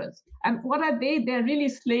laborers. And what are they? They're really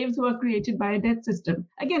slaves who are created by a debt system.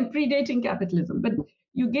 Again, predating capitalism. But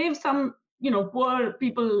you gave some, poor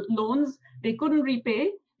people loans. They couldn't repay.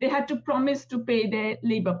 They had to promise to pay their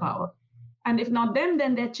labor power. And if not them,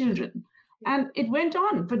 then their children. And it went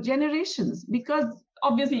on for generations because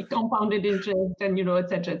obviously compounded interest and, et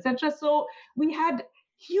cetera, et cetera. So we had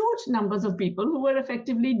huge numbers of people who were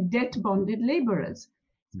effectively debt bonded laborers.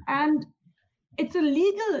 And it's a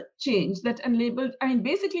legal change that enabled,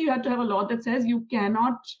 basically you had to have a law that says you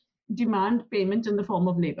cannot demand payment in the form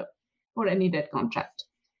of labor for any debt contract.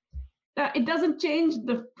 It doesn't change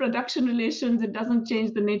the production relations, it doesn't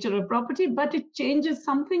change the nature of property, but it changes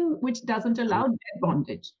something which doesn't allow debt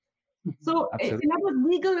bondage. So in other words,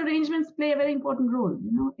 legal arrangements play a very important role,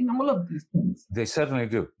 in all of these things. They certainly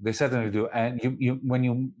do. And you when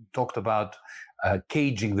you talked about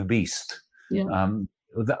caging the beast,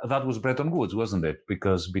 that was Bretton Woods, wasn't it?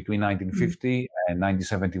 Because between 1950 and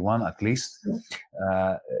 1971, at least,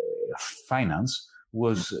 finance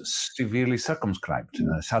was severely circumscribed.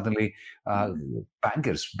 Suddenly,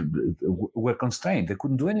 bankers were constrained. They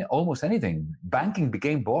couldn't do almost anything. Banking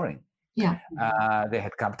became boring. Yeah. They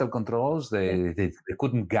had capital controls. They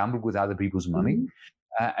couldn't gamble with other people's money.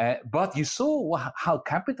 But you saw how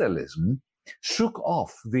capitalism shook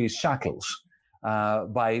off these shackles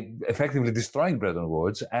by effectively destroying Bretton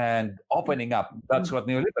Woods and opening up. That's what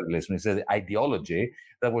neoliberalism is, the ideology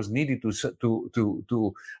that was needed to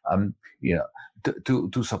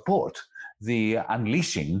support the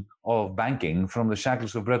unleashing of banking from the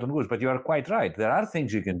shackles of Bretton Woods. But you are quite right. There are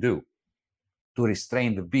things you can do to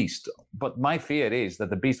restrain the beast. But my fear is that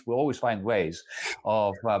the beast will always find ways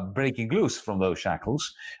of breaking loose from those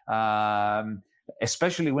shackles,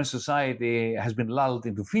 especially when society has been lulled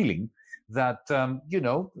into feeling that,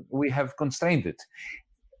 we have constrained it.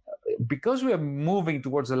 Because we are moving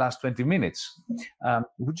towards the last 20 minutes,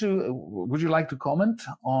 would you like to comment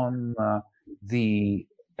on the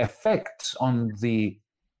effects on the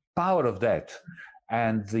power of debt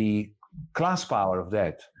and the class power of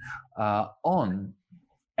debt on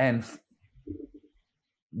and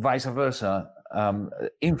vice versa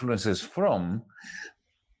influences from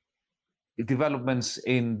developments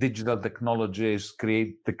in digital technologies,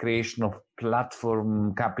 the creation of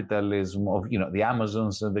platform capitalism of the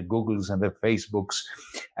Amazons and the Googles and the Facebooks,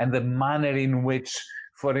 and the manner in which,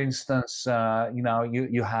 for instance,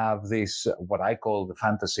 you have this what I call the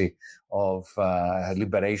fantasy of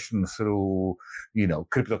liberation through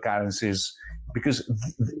cryptocurrencies, because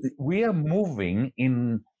we are moving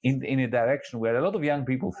in a direction where a lot of young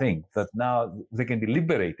people think that now they can be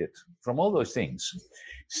liberated from all those things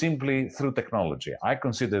simply through technology. I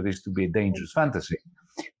consider this to be a dangerous fantasy,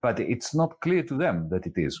 but it's not clear to them that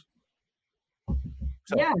it is.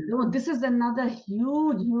 So. Yeah, no, this is another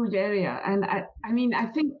huge area. And I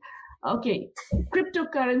think, okay,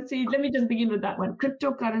 cryptocurrency, let me just begin with that one.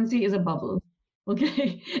 Cryptocurrency is a bubble.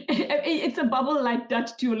 Okay, it's a bubble like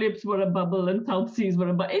Dutch tulips were a bubble and South Seas were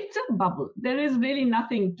a bubble. It's a bubble. There is really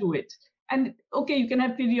nothing to it. And okay, you can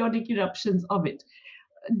have periodic eruptions of it.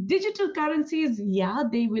 Digital currencies, yeah,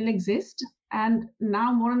 they will exist. And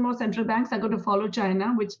now more and more central banks are going to follow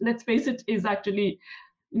China, which, let's face it, is actually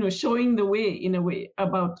showing the way in a way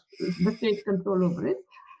about the state control over it.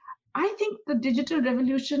 I think the digital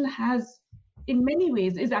revolution in many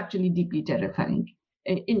ways, is actually deeply terrifying.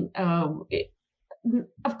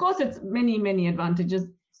 Of course, it's many advantages.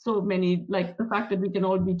 So many, like the fact that we can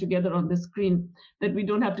all be together on the screen, that we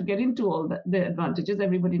don't have to get into all the advantages.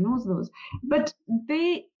 Everybody knows those. But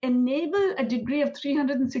they enable a degree of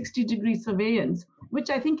 360-degree surveillance, which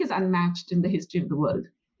I think is unmatched in the history of the world.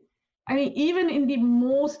 I mean, even in the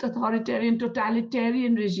most authoritarian,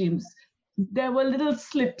 totalitarian regimes, there were little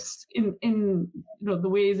slips in the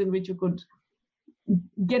ways in which you could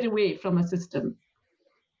get away from a system.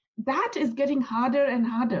 That is getting harder and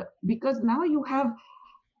harder, because now you have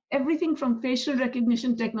everything from facial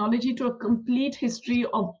recognition technology to a complete history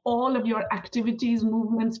of all of your activities,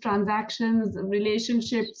 movements, transactions,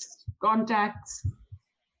 relationships, contacts,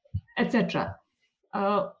 etc.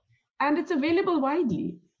 And it's available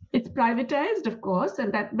widely. It's privatized, of course,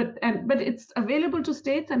 but it's available to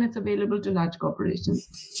states and it's available to large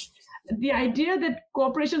corporations. The idea that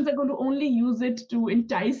corporations are going to only use it to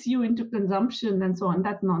entice you into consumption and so on,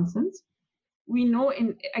 that's nonsense. We know,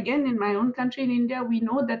 in my own country, in India, we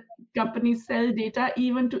know that companies sell data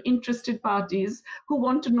even to interested parties who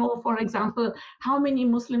want to know, for example, how many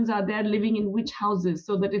Muslims are there living in which houses,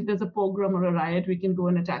 so that if there's a pogrom or a riot, we can go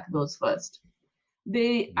and attack those first.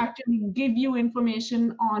 They actually give you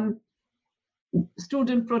information on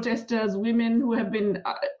student protesters, women who have been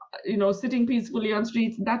sitting peacefully on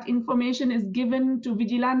streets. That information is given to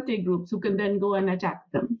vigilante groups who can then go and attack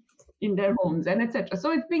them in their homes, and etc.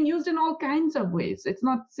 So it's being used in all kinds of ways. It's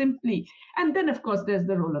not simply, and then of course there's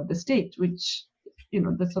the role of the state, which,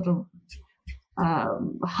 the sort of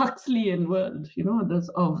Huxleyan world,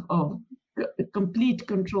 of complete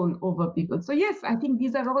control over people. So yes, I think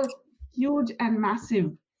these are all huge and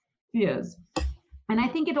massive fears. And I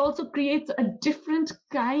think it also creates a different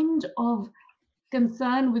kind of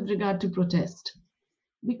concern with regard to protest.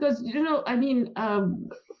 Because,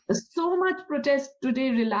 so much protest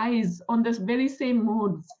today relies on the very same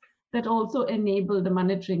modes that also enable the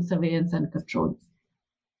monitoring, surveillance, and control.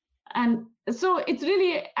 And so it's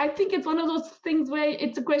really, I think it's one of those things where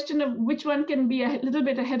it's a question of which one can be a little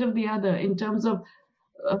bit ahead of the other in terms of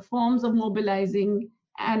forms of mobilizing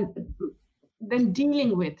and then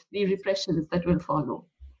dealing with the repressions that will follow.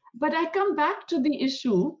 But I come back to the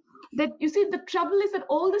issue that, you see, the trouble is that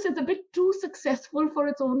all this is a bit too successful for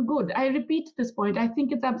its own good. I repeat this point. I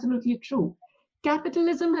think it's absolutely true.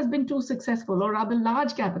 Capitalism has been too successful, or rather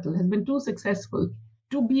large capital has been too successful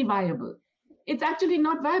to be viable. It's actually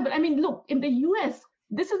not viable. I mean, look, in the US,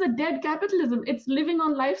 this is a dead capitalism. It's living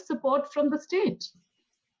on life support from the state.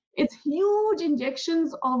 It's huge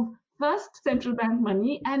injections of first central bank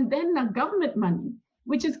money and then government money,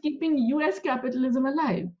 which is keeping US capitalism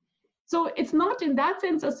alive. So it's not in that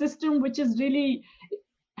sense a system which is really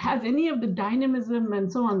has any of the dynamism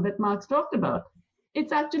and so on that Marx talked about.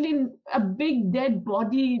 It's actually a big dead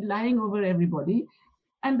body lying over everybody.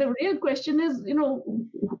 And the real question is,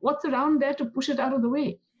 what's around there to push it out of the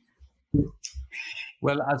way?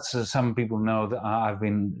 Well, as some people know, I've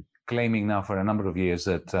been claiming now for a number of years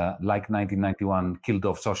that like 1991 killed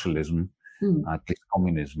off socialism, at least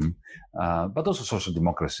communism, but also social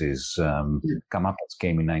democracies come up as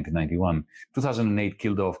came in 1991. 2008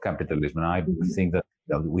 killed off capitalism. And I think that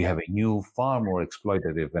we have a new, far more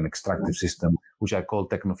exploitative and extractive system, which I call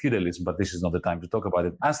techno-feudalism, but this is not the time to talk about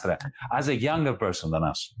it. Astra, as a younger person than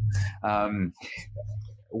us,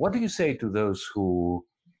 what do you say to those who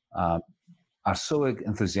are so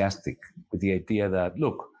enthusiastic with the idea that,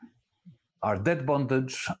 look, our debt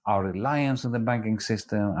bondage, our reliance on the banking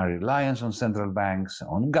system, our reliance on central banks,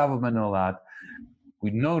 on government and all that, we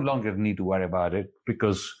no longer need to worry about it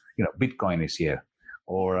because, Bitcoin is here,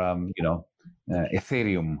 or,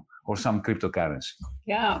 Ethereum, or some cryptocurrency.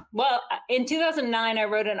 Yeah. Well, in 2009, I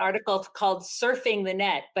wrote an article called Surfing the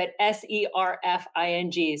Net, but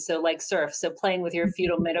SERFING. So like surf, so playing with your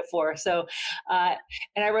feudal metaphor. So, and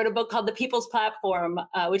I wrote a book called The People's Platform,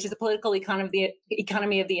 which is a political economy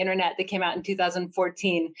of the internet that came out in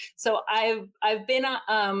 2014. So I've been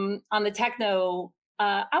on the techno,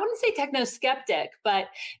 I wouldn't say techno skeptic, but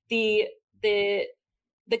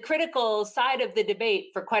the critical side of the debate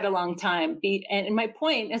for quite a long time. And my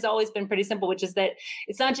point has always been pretty simple, which is that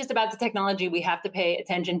it's not just about the technology. We have to pay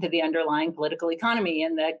attention to the underlying political economy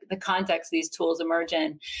and the context these tools emerge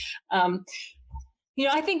in.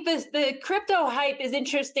 I think the crypto hype is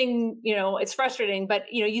interesting. It's frustrating, but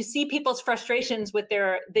you see people's frustrations with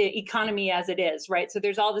the economy as it is, right? So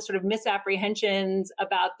there's all this sort of misapprehensions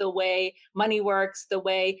about the way money works, the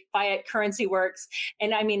way fiat currency works.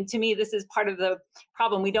 And I mean, to me, this is part of the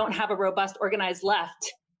problem. We don't have a robust, organized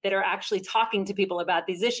left that are actually talking to people about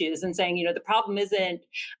these issues and saying, the problem isn't,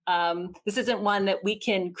 this isn't one that we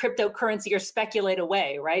can cryptocurrency or speculate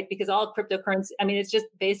away, right? Because all cryptocurrency, it's just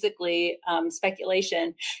basically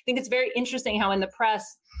speculation. I think it's very interesting how in the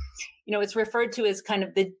press, it's referred to as kind of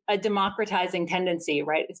a democratizing tendency,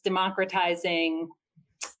 right? It's democratizing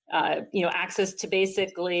access to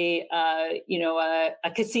basically,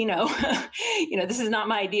 a casino. This is not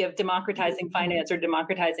my idea of democratizing finance or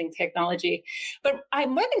democratizing technology. But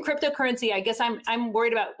more than cryptocurrency, I guess I'm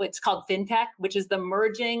worried about what's called fintech, which is the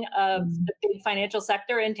merging of the big financial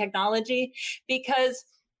sector and technology, because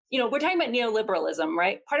we're talking about neoliberalism,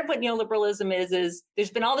 right? Part of what neoliberalism is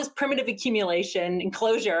there's been all this primitive accumulation and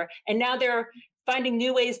closure, and now they're finding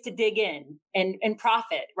new ways to dig in and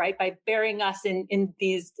profit, right? By burying us in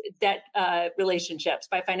these debt relationships,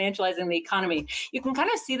 by financializing the economy. You can kind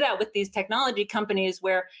of see that with these technology companies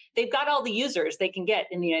where they've got all the users they can get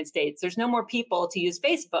in the United States. There's no more people to use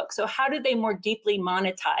Facebook. So how do they more deeply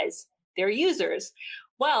monetize their users?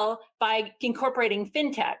 Well, by incorporating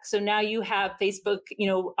fintech. So now you have Facebook,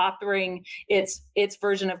 offering its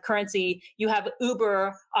version of currency. You have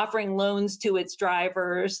Uber offering loans to its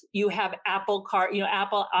drivers. You have Apple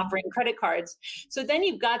offering credit cards. So then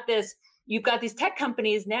you've got these tech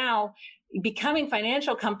companies now becoming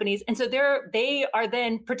financial companies, and so they are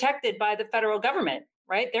then protected by the federal government.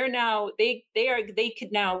 Right? They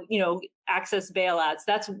could now, access bailouts.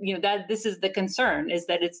 That's, that this is the concern, is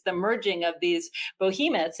that it's the merging of these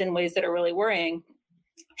behemoths in ways that are really worrying.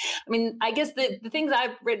 I guess the things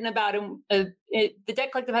I've written about, the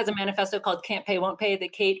Debt Collective has a manifesto called Can't Pay, Won't Pay, the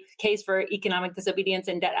case for economic disobedience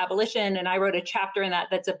and debt abolition. And I wrote a chapter in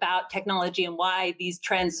that's about technology and why these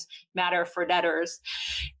trends matter for debtors.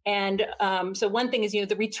 And so one thing is,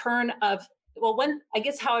 the return of, I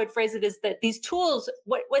guess how I would phrase it is that these tools,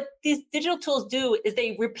 what these digital tools do is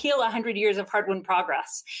they repeal 100 years of hard-won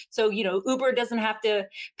progress. So, Uber doesn't have to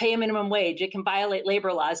pay a minimum wage. It can violate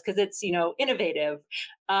labor laws because it's, innovative.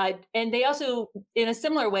 And they also, in a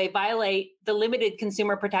similar way, violate the limited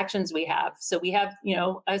consumer protections we have. So we have,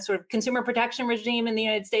 a sort of consumer protection regime in the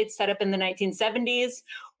United States set up in the 1970s.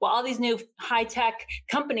 While all these new high-tech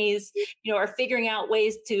companies, are figuring out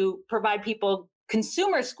ways to provide people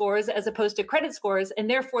consumer scores as opposed to credit scores, and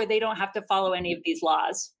therefore they don't have to follow any of these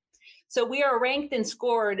laws. So we are ranked and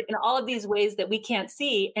scored in all of these ways that we can't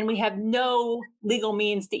see, and we have no legal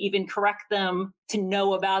means to even correct them, to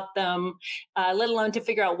know about them, let alone to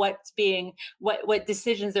figure out what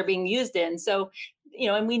decisions they're being used in. So,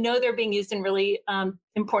 and we know they're being used in really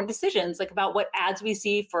important decisions, like about what ads we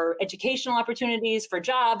see for educational opportunities, for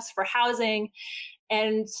jobs, for housing.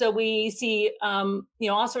 And so we see,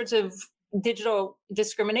 all sorts of digital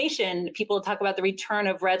discrimination. People talk about the return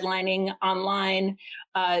of redlining online.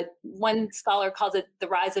 One scholar calls it the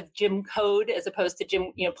rise of Jim Code, as opposed to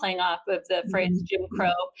Jim, playing off of the phrase Jim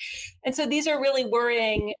Crow. And so these are really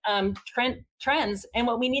worrying trends. And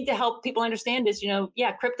what we need to help people understand is,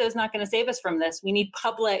 crypto is not going to save us from this. We need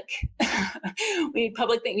public,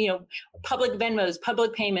 public Venmos,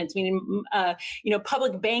 public payments. We need,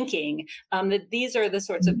 public banking. That these are the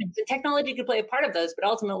sorts of things. The technology could play a part of those, but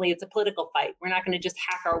ultimately it's a political fight. We're not going to just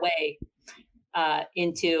hack our way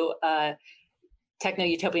into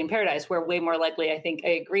techno-utopian paradise. We're way more likely, I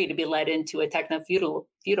agree, to be led into a techno-feudal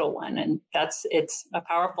one. And it's a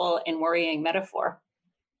powerful and worrying metaphor.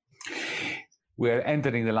 We're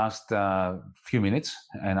entering the last few minutes,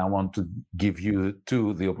 and I want to give you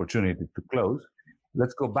two the opportunity to close.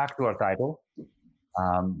 Let's go back to our title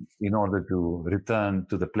in order to return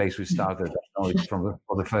to the place we started. I know it's for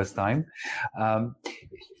the first time.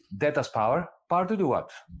 Debt as power. Power to do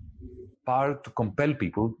what? Power to compel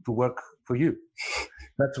people to work for you.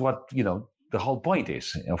 That's what, the whole point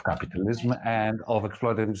is of capitalism and of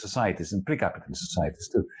exploitative societies and pre-capitalist societies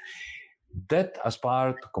too. Debt as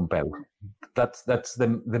power to compel. That's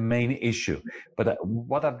the main issue. But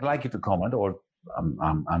what I'd like you to comment, or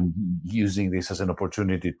I'm using this as an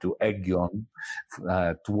opportunity to egg you on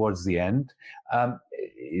towards the end,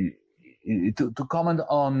 to comment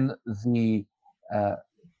on the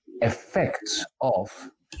effects of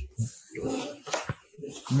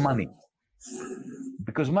money.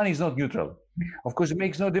 Because money is not neutral. Of course, it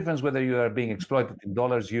makes no difference whether you are being exploited in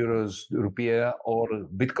dollars, euros, rupiah, or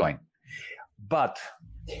Bitcoin. But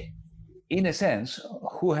in a sense,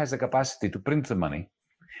 who has the capacity to print the money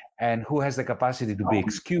and who has the capacity to be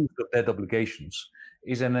excused of debt obligations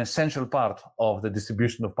is an essential part of the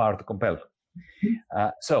distribution of power to compel.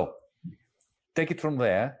 So take it from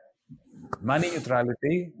there. Money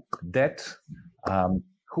neutrality, debt,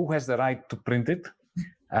 who has the right to print it,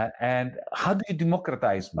 and how do you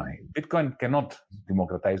democratize money? Bitcoin cannot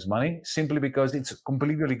democratize money simply because it's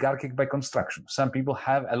completely oligarchic by construction. Some people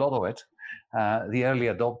have a lot of it, the early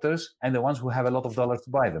adopters, and the ones who have a lot of dollars to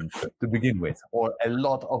buy them to begin with, or a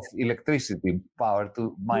lot of electricity power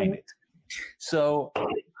to mine it. So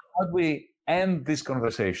how do we end this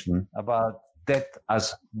conversation about debt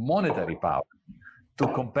as monetary power to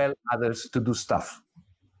compel others to do stuff?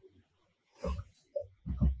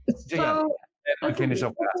 So, finish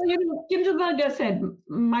off. Kinzelberger said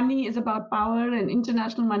money is about power and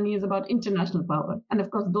international money is about international power. And of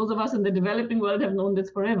course, those of us in the developing world have known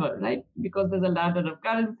this forever, right? Because there's a ladder of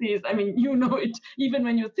currencies. I mean, you know it. Even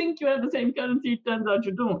when you think you have the same currency, it turns out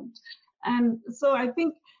you don't. And so I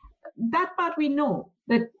think that part we know.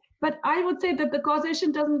 But I would say that the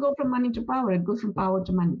causation doesn't go from money to power. It goes from power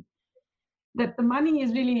to money. That the money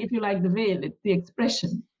is really, if you like, the veil. It's the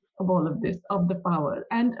expression of all of this, of the power.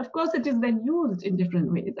 And of course, it is then used in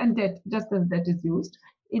different ways, and debt, just as debt is used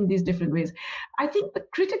in these different ways. I think the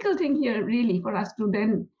critical thing here really for us to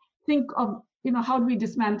then think of, how do we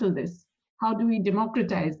dismantle this? How do we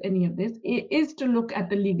democratize any of this? Is to look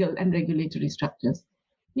at the legal and regulatory structures.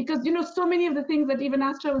 Because, so many of the things that even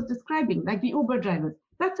Astra was describing, like the Uber drivers,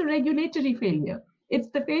 that's a regulatory failure. It's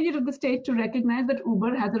the failure of the state to recognize that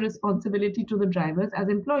Uber has a responsibility to the drivers as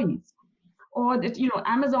employees. Or that,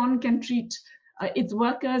 Amazon can treat its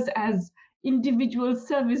workers as individual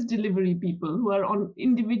service delivery people who are on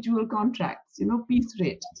individual contracts, piece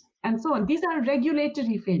rate, and so on. These are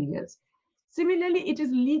regulatory failures. Similarly, it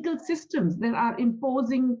is legal systems that are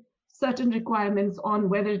imposing certain requirements on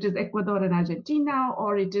whether it is Ecuador and Argentina,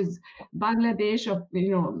 or it is Bangladesh, or,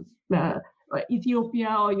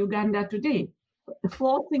 Ethiopia or Uganda today,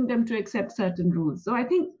 forcing them to accept certain rules. So I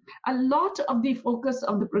think a lot of the focus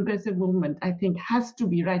of the progressive movement, has to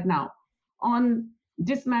be right now on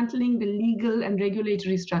dismantling the legal and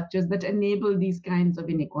regulatory structures that enable these kinds of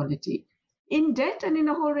inequality in debt and in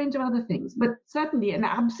a whole range of other things, but certainly and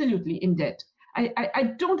absolutely in debt.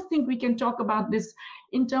 I don't think we can talk about this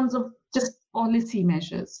in terms of just policy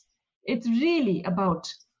measures. It's really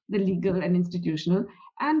about the legal and institutional,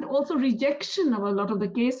 and also rejection of a lot of the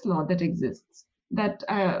case law that exists that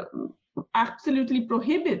absolutely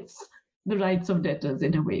prohibits the rights of debtors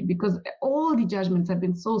in a way, because all the judgments have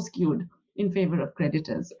been so skewed in favor of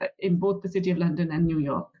creditors in both the City of London and New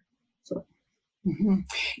York. So, Mhm.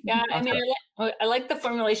 Yeah, I mean, I like the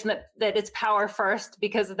formulation that it's power first,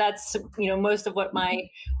 because that's, most of what my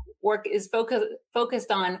work is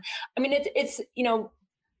focused on. I mean, it's there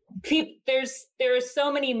are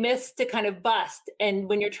so many myths to kind of bust, and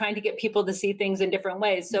when you're trying to get people to see things in different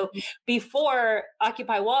ways. So before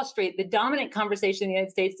Occupy Wall Street, the dominant conversation in the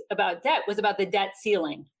United States about debt was about the debt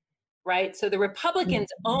ceiling. Right. So the Republicans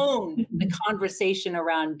owned the conversation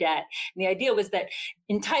around debt. And the idea was that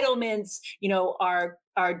entitlements,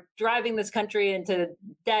 are driving this country into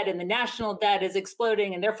debt, and the national debt is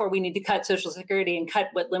exploding. And therefore, we need to cut Social Security and cut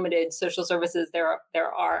what limited social services there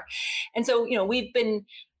are. And so, we've been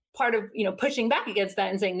part of, pushing back against that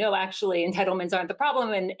and saying, no, actually, entitlements aren't the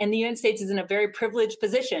problem. And the United States is in a very privileged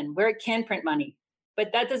position where it can print money.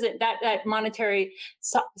 But that monetary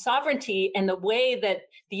sovereignty and the way that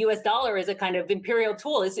the US dollar is a kind of imperial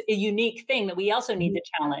tool is a unique thing that we also need to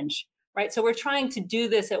challenge, right? So we're trying to do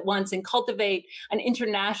this at once and cultivate an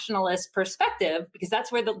internationalist perspective, because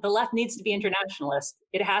that's where the left needs to be internationalist.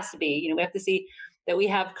 It has to be. We have to see that we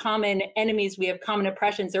have common enemies, we have common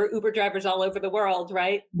oppressions. There are Uber drivers all over the world,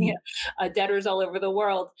 right? Debtors all over the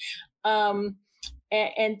world. And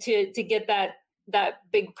to get that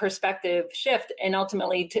big perspective shift, and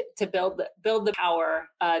ultimately to build the power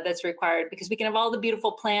that's required, because we can have all the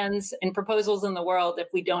beautiful plans and proposals in the world. If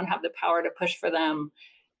we don't have the power to push for them,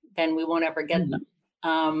 then we won't ever get them.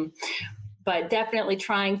 But definitely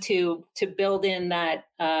trying to build in that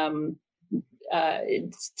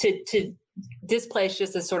to displace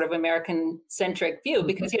just a sort of American-centric view,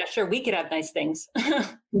 because sure, we could have nice things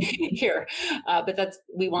here, but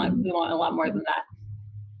we want a lot more than that.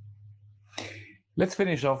 Let's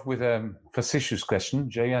finish off with a facetious question.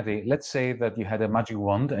 Jayati, let's say that you had a magic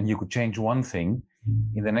wand and you could change one thing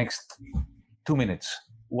in the next 2 minutes.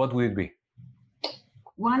 What would it be?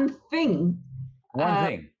 One thing. One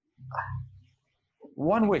thing.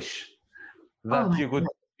 One wish that you could,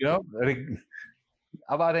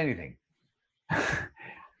 about anything.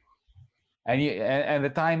 And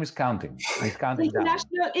the time is counting. It's counting down.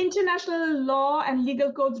 International law and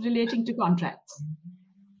legal codes relating to contracts.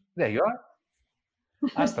 There you are.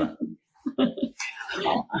 Astra.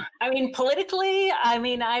 I mean, politically, I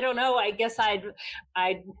don't know. I guess I'd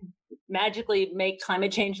magically make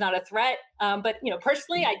climate change not a threat. But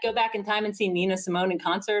personally, I'd go back in time and see Nina Simone in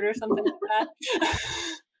concert or something like that.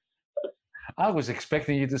 I was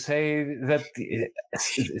expecting you to say that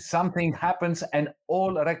something happens and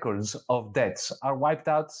all records of debts are wiped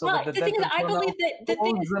out. So that the thing is, I believe that the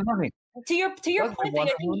thing is, to your point, I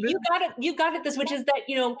think you got at this, which is that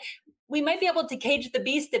we might be able to cage the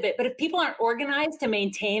beast a bit, but if people aren't organized to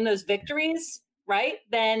maintain those victories, right,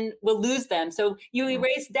 then we'll lose them. So you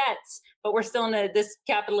erase debts, but we're still in this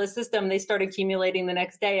capitalist system. They start accumulating the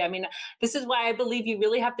next day. I mean, this is why I believe you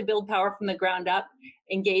really have to build power from the ground up,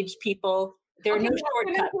 engage people. There are no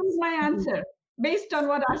shortcuts. My answer, based on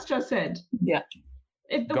what Astra said. Yeah.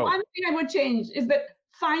 If the one thing I would change is that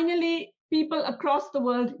finally people across the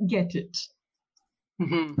world get it.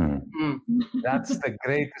 That's the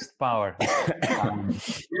greatest power to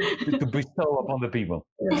bestow upon the people,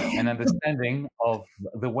 an understanding of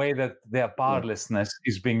the way that their powerlessness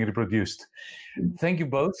is being reproduced. Thank you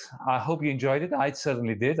both. I hope you enjoyed it. I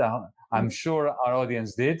certainly did. I'm sure our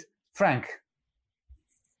audience did. Frank.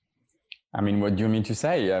 I mean, what do you mean to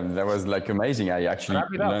say? That was amazing. I actually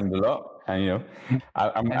learned a lot. And,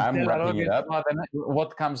 I'm wrapping it up.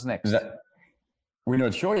 What comes next? We're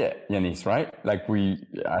not sure yet, Yanis, right?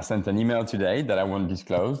 I sent an email today that I won't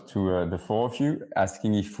disclose to the four of you,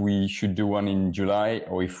 asking if we should do one in July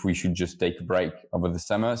or if we should just take a break over the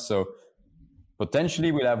summer. So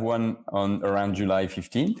potentially we'll have one on around July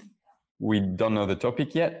 15th. We don't know the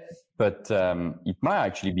topic yet, but it might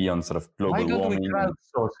actually be on sort of global warming. Why don't we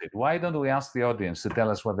crowdsource it? Why don't we ask the audience to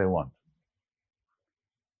tell us what they want?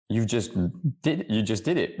 You just did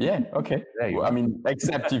it. Yeah. Okay. I mean,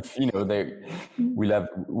 except if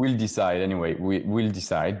we'll decide anyway. We'll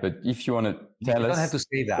decide. But if you want to tell us, you don't have to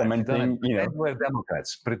say that. We're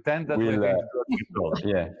Democrats. Pretend that we're going to control.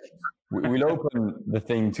 Yeah. We'll open the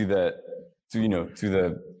thing to the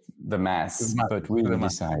mass, but we'll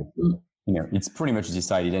decide. It's pretty much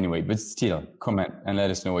decided anyway. But still, comment and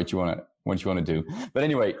let us know what you want to do. But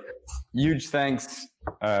anyway, huge thanks,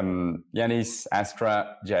 Yanis,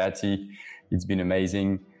 Astra, Jayati. It's been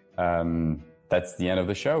amazing. That's the end of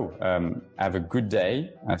the show. Have a good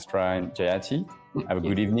day, Astra and Jayati. Have a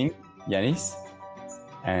good evening, Yanis.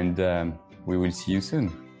 And we will see you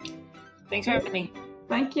soon. Thanks for having me.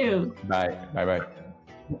 Thank you. Bye. Bye-bye.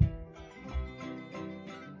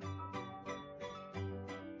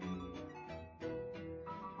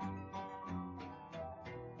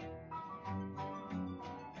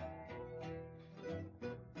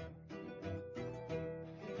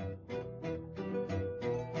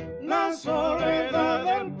 La soledad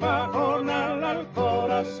del pajonal al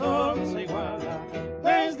corazón se iguala.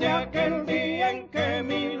 Desde aquel día en que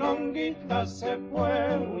mi longuita se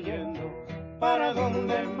fue huyendo, ¿para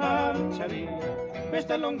dónde marcharía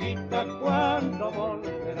esta longuita cuando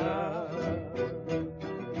volverá?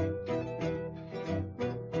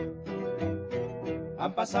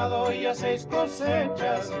 Han pasado ya 6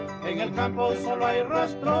 cosechas, en el campo solo hay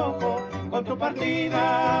rastrojo. Con tu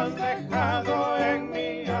partida has dejado en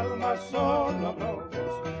mi alma solo abrojos.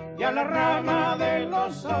 Ya la rama de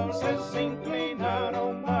los sauces se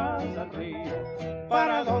inclinaron más al río.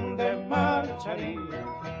 ¿Para dónde marcharía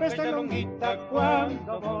esta longuita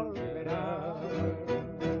cuando volverá?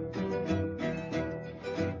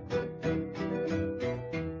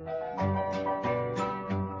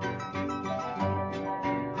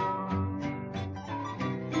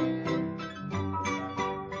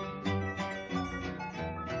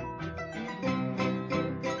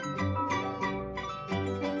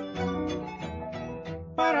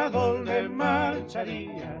 ¿Para dónde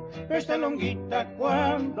marcharía esta longuita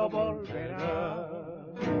cuando volverá?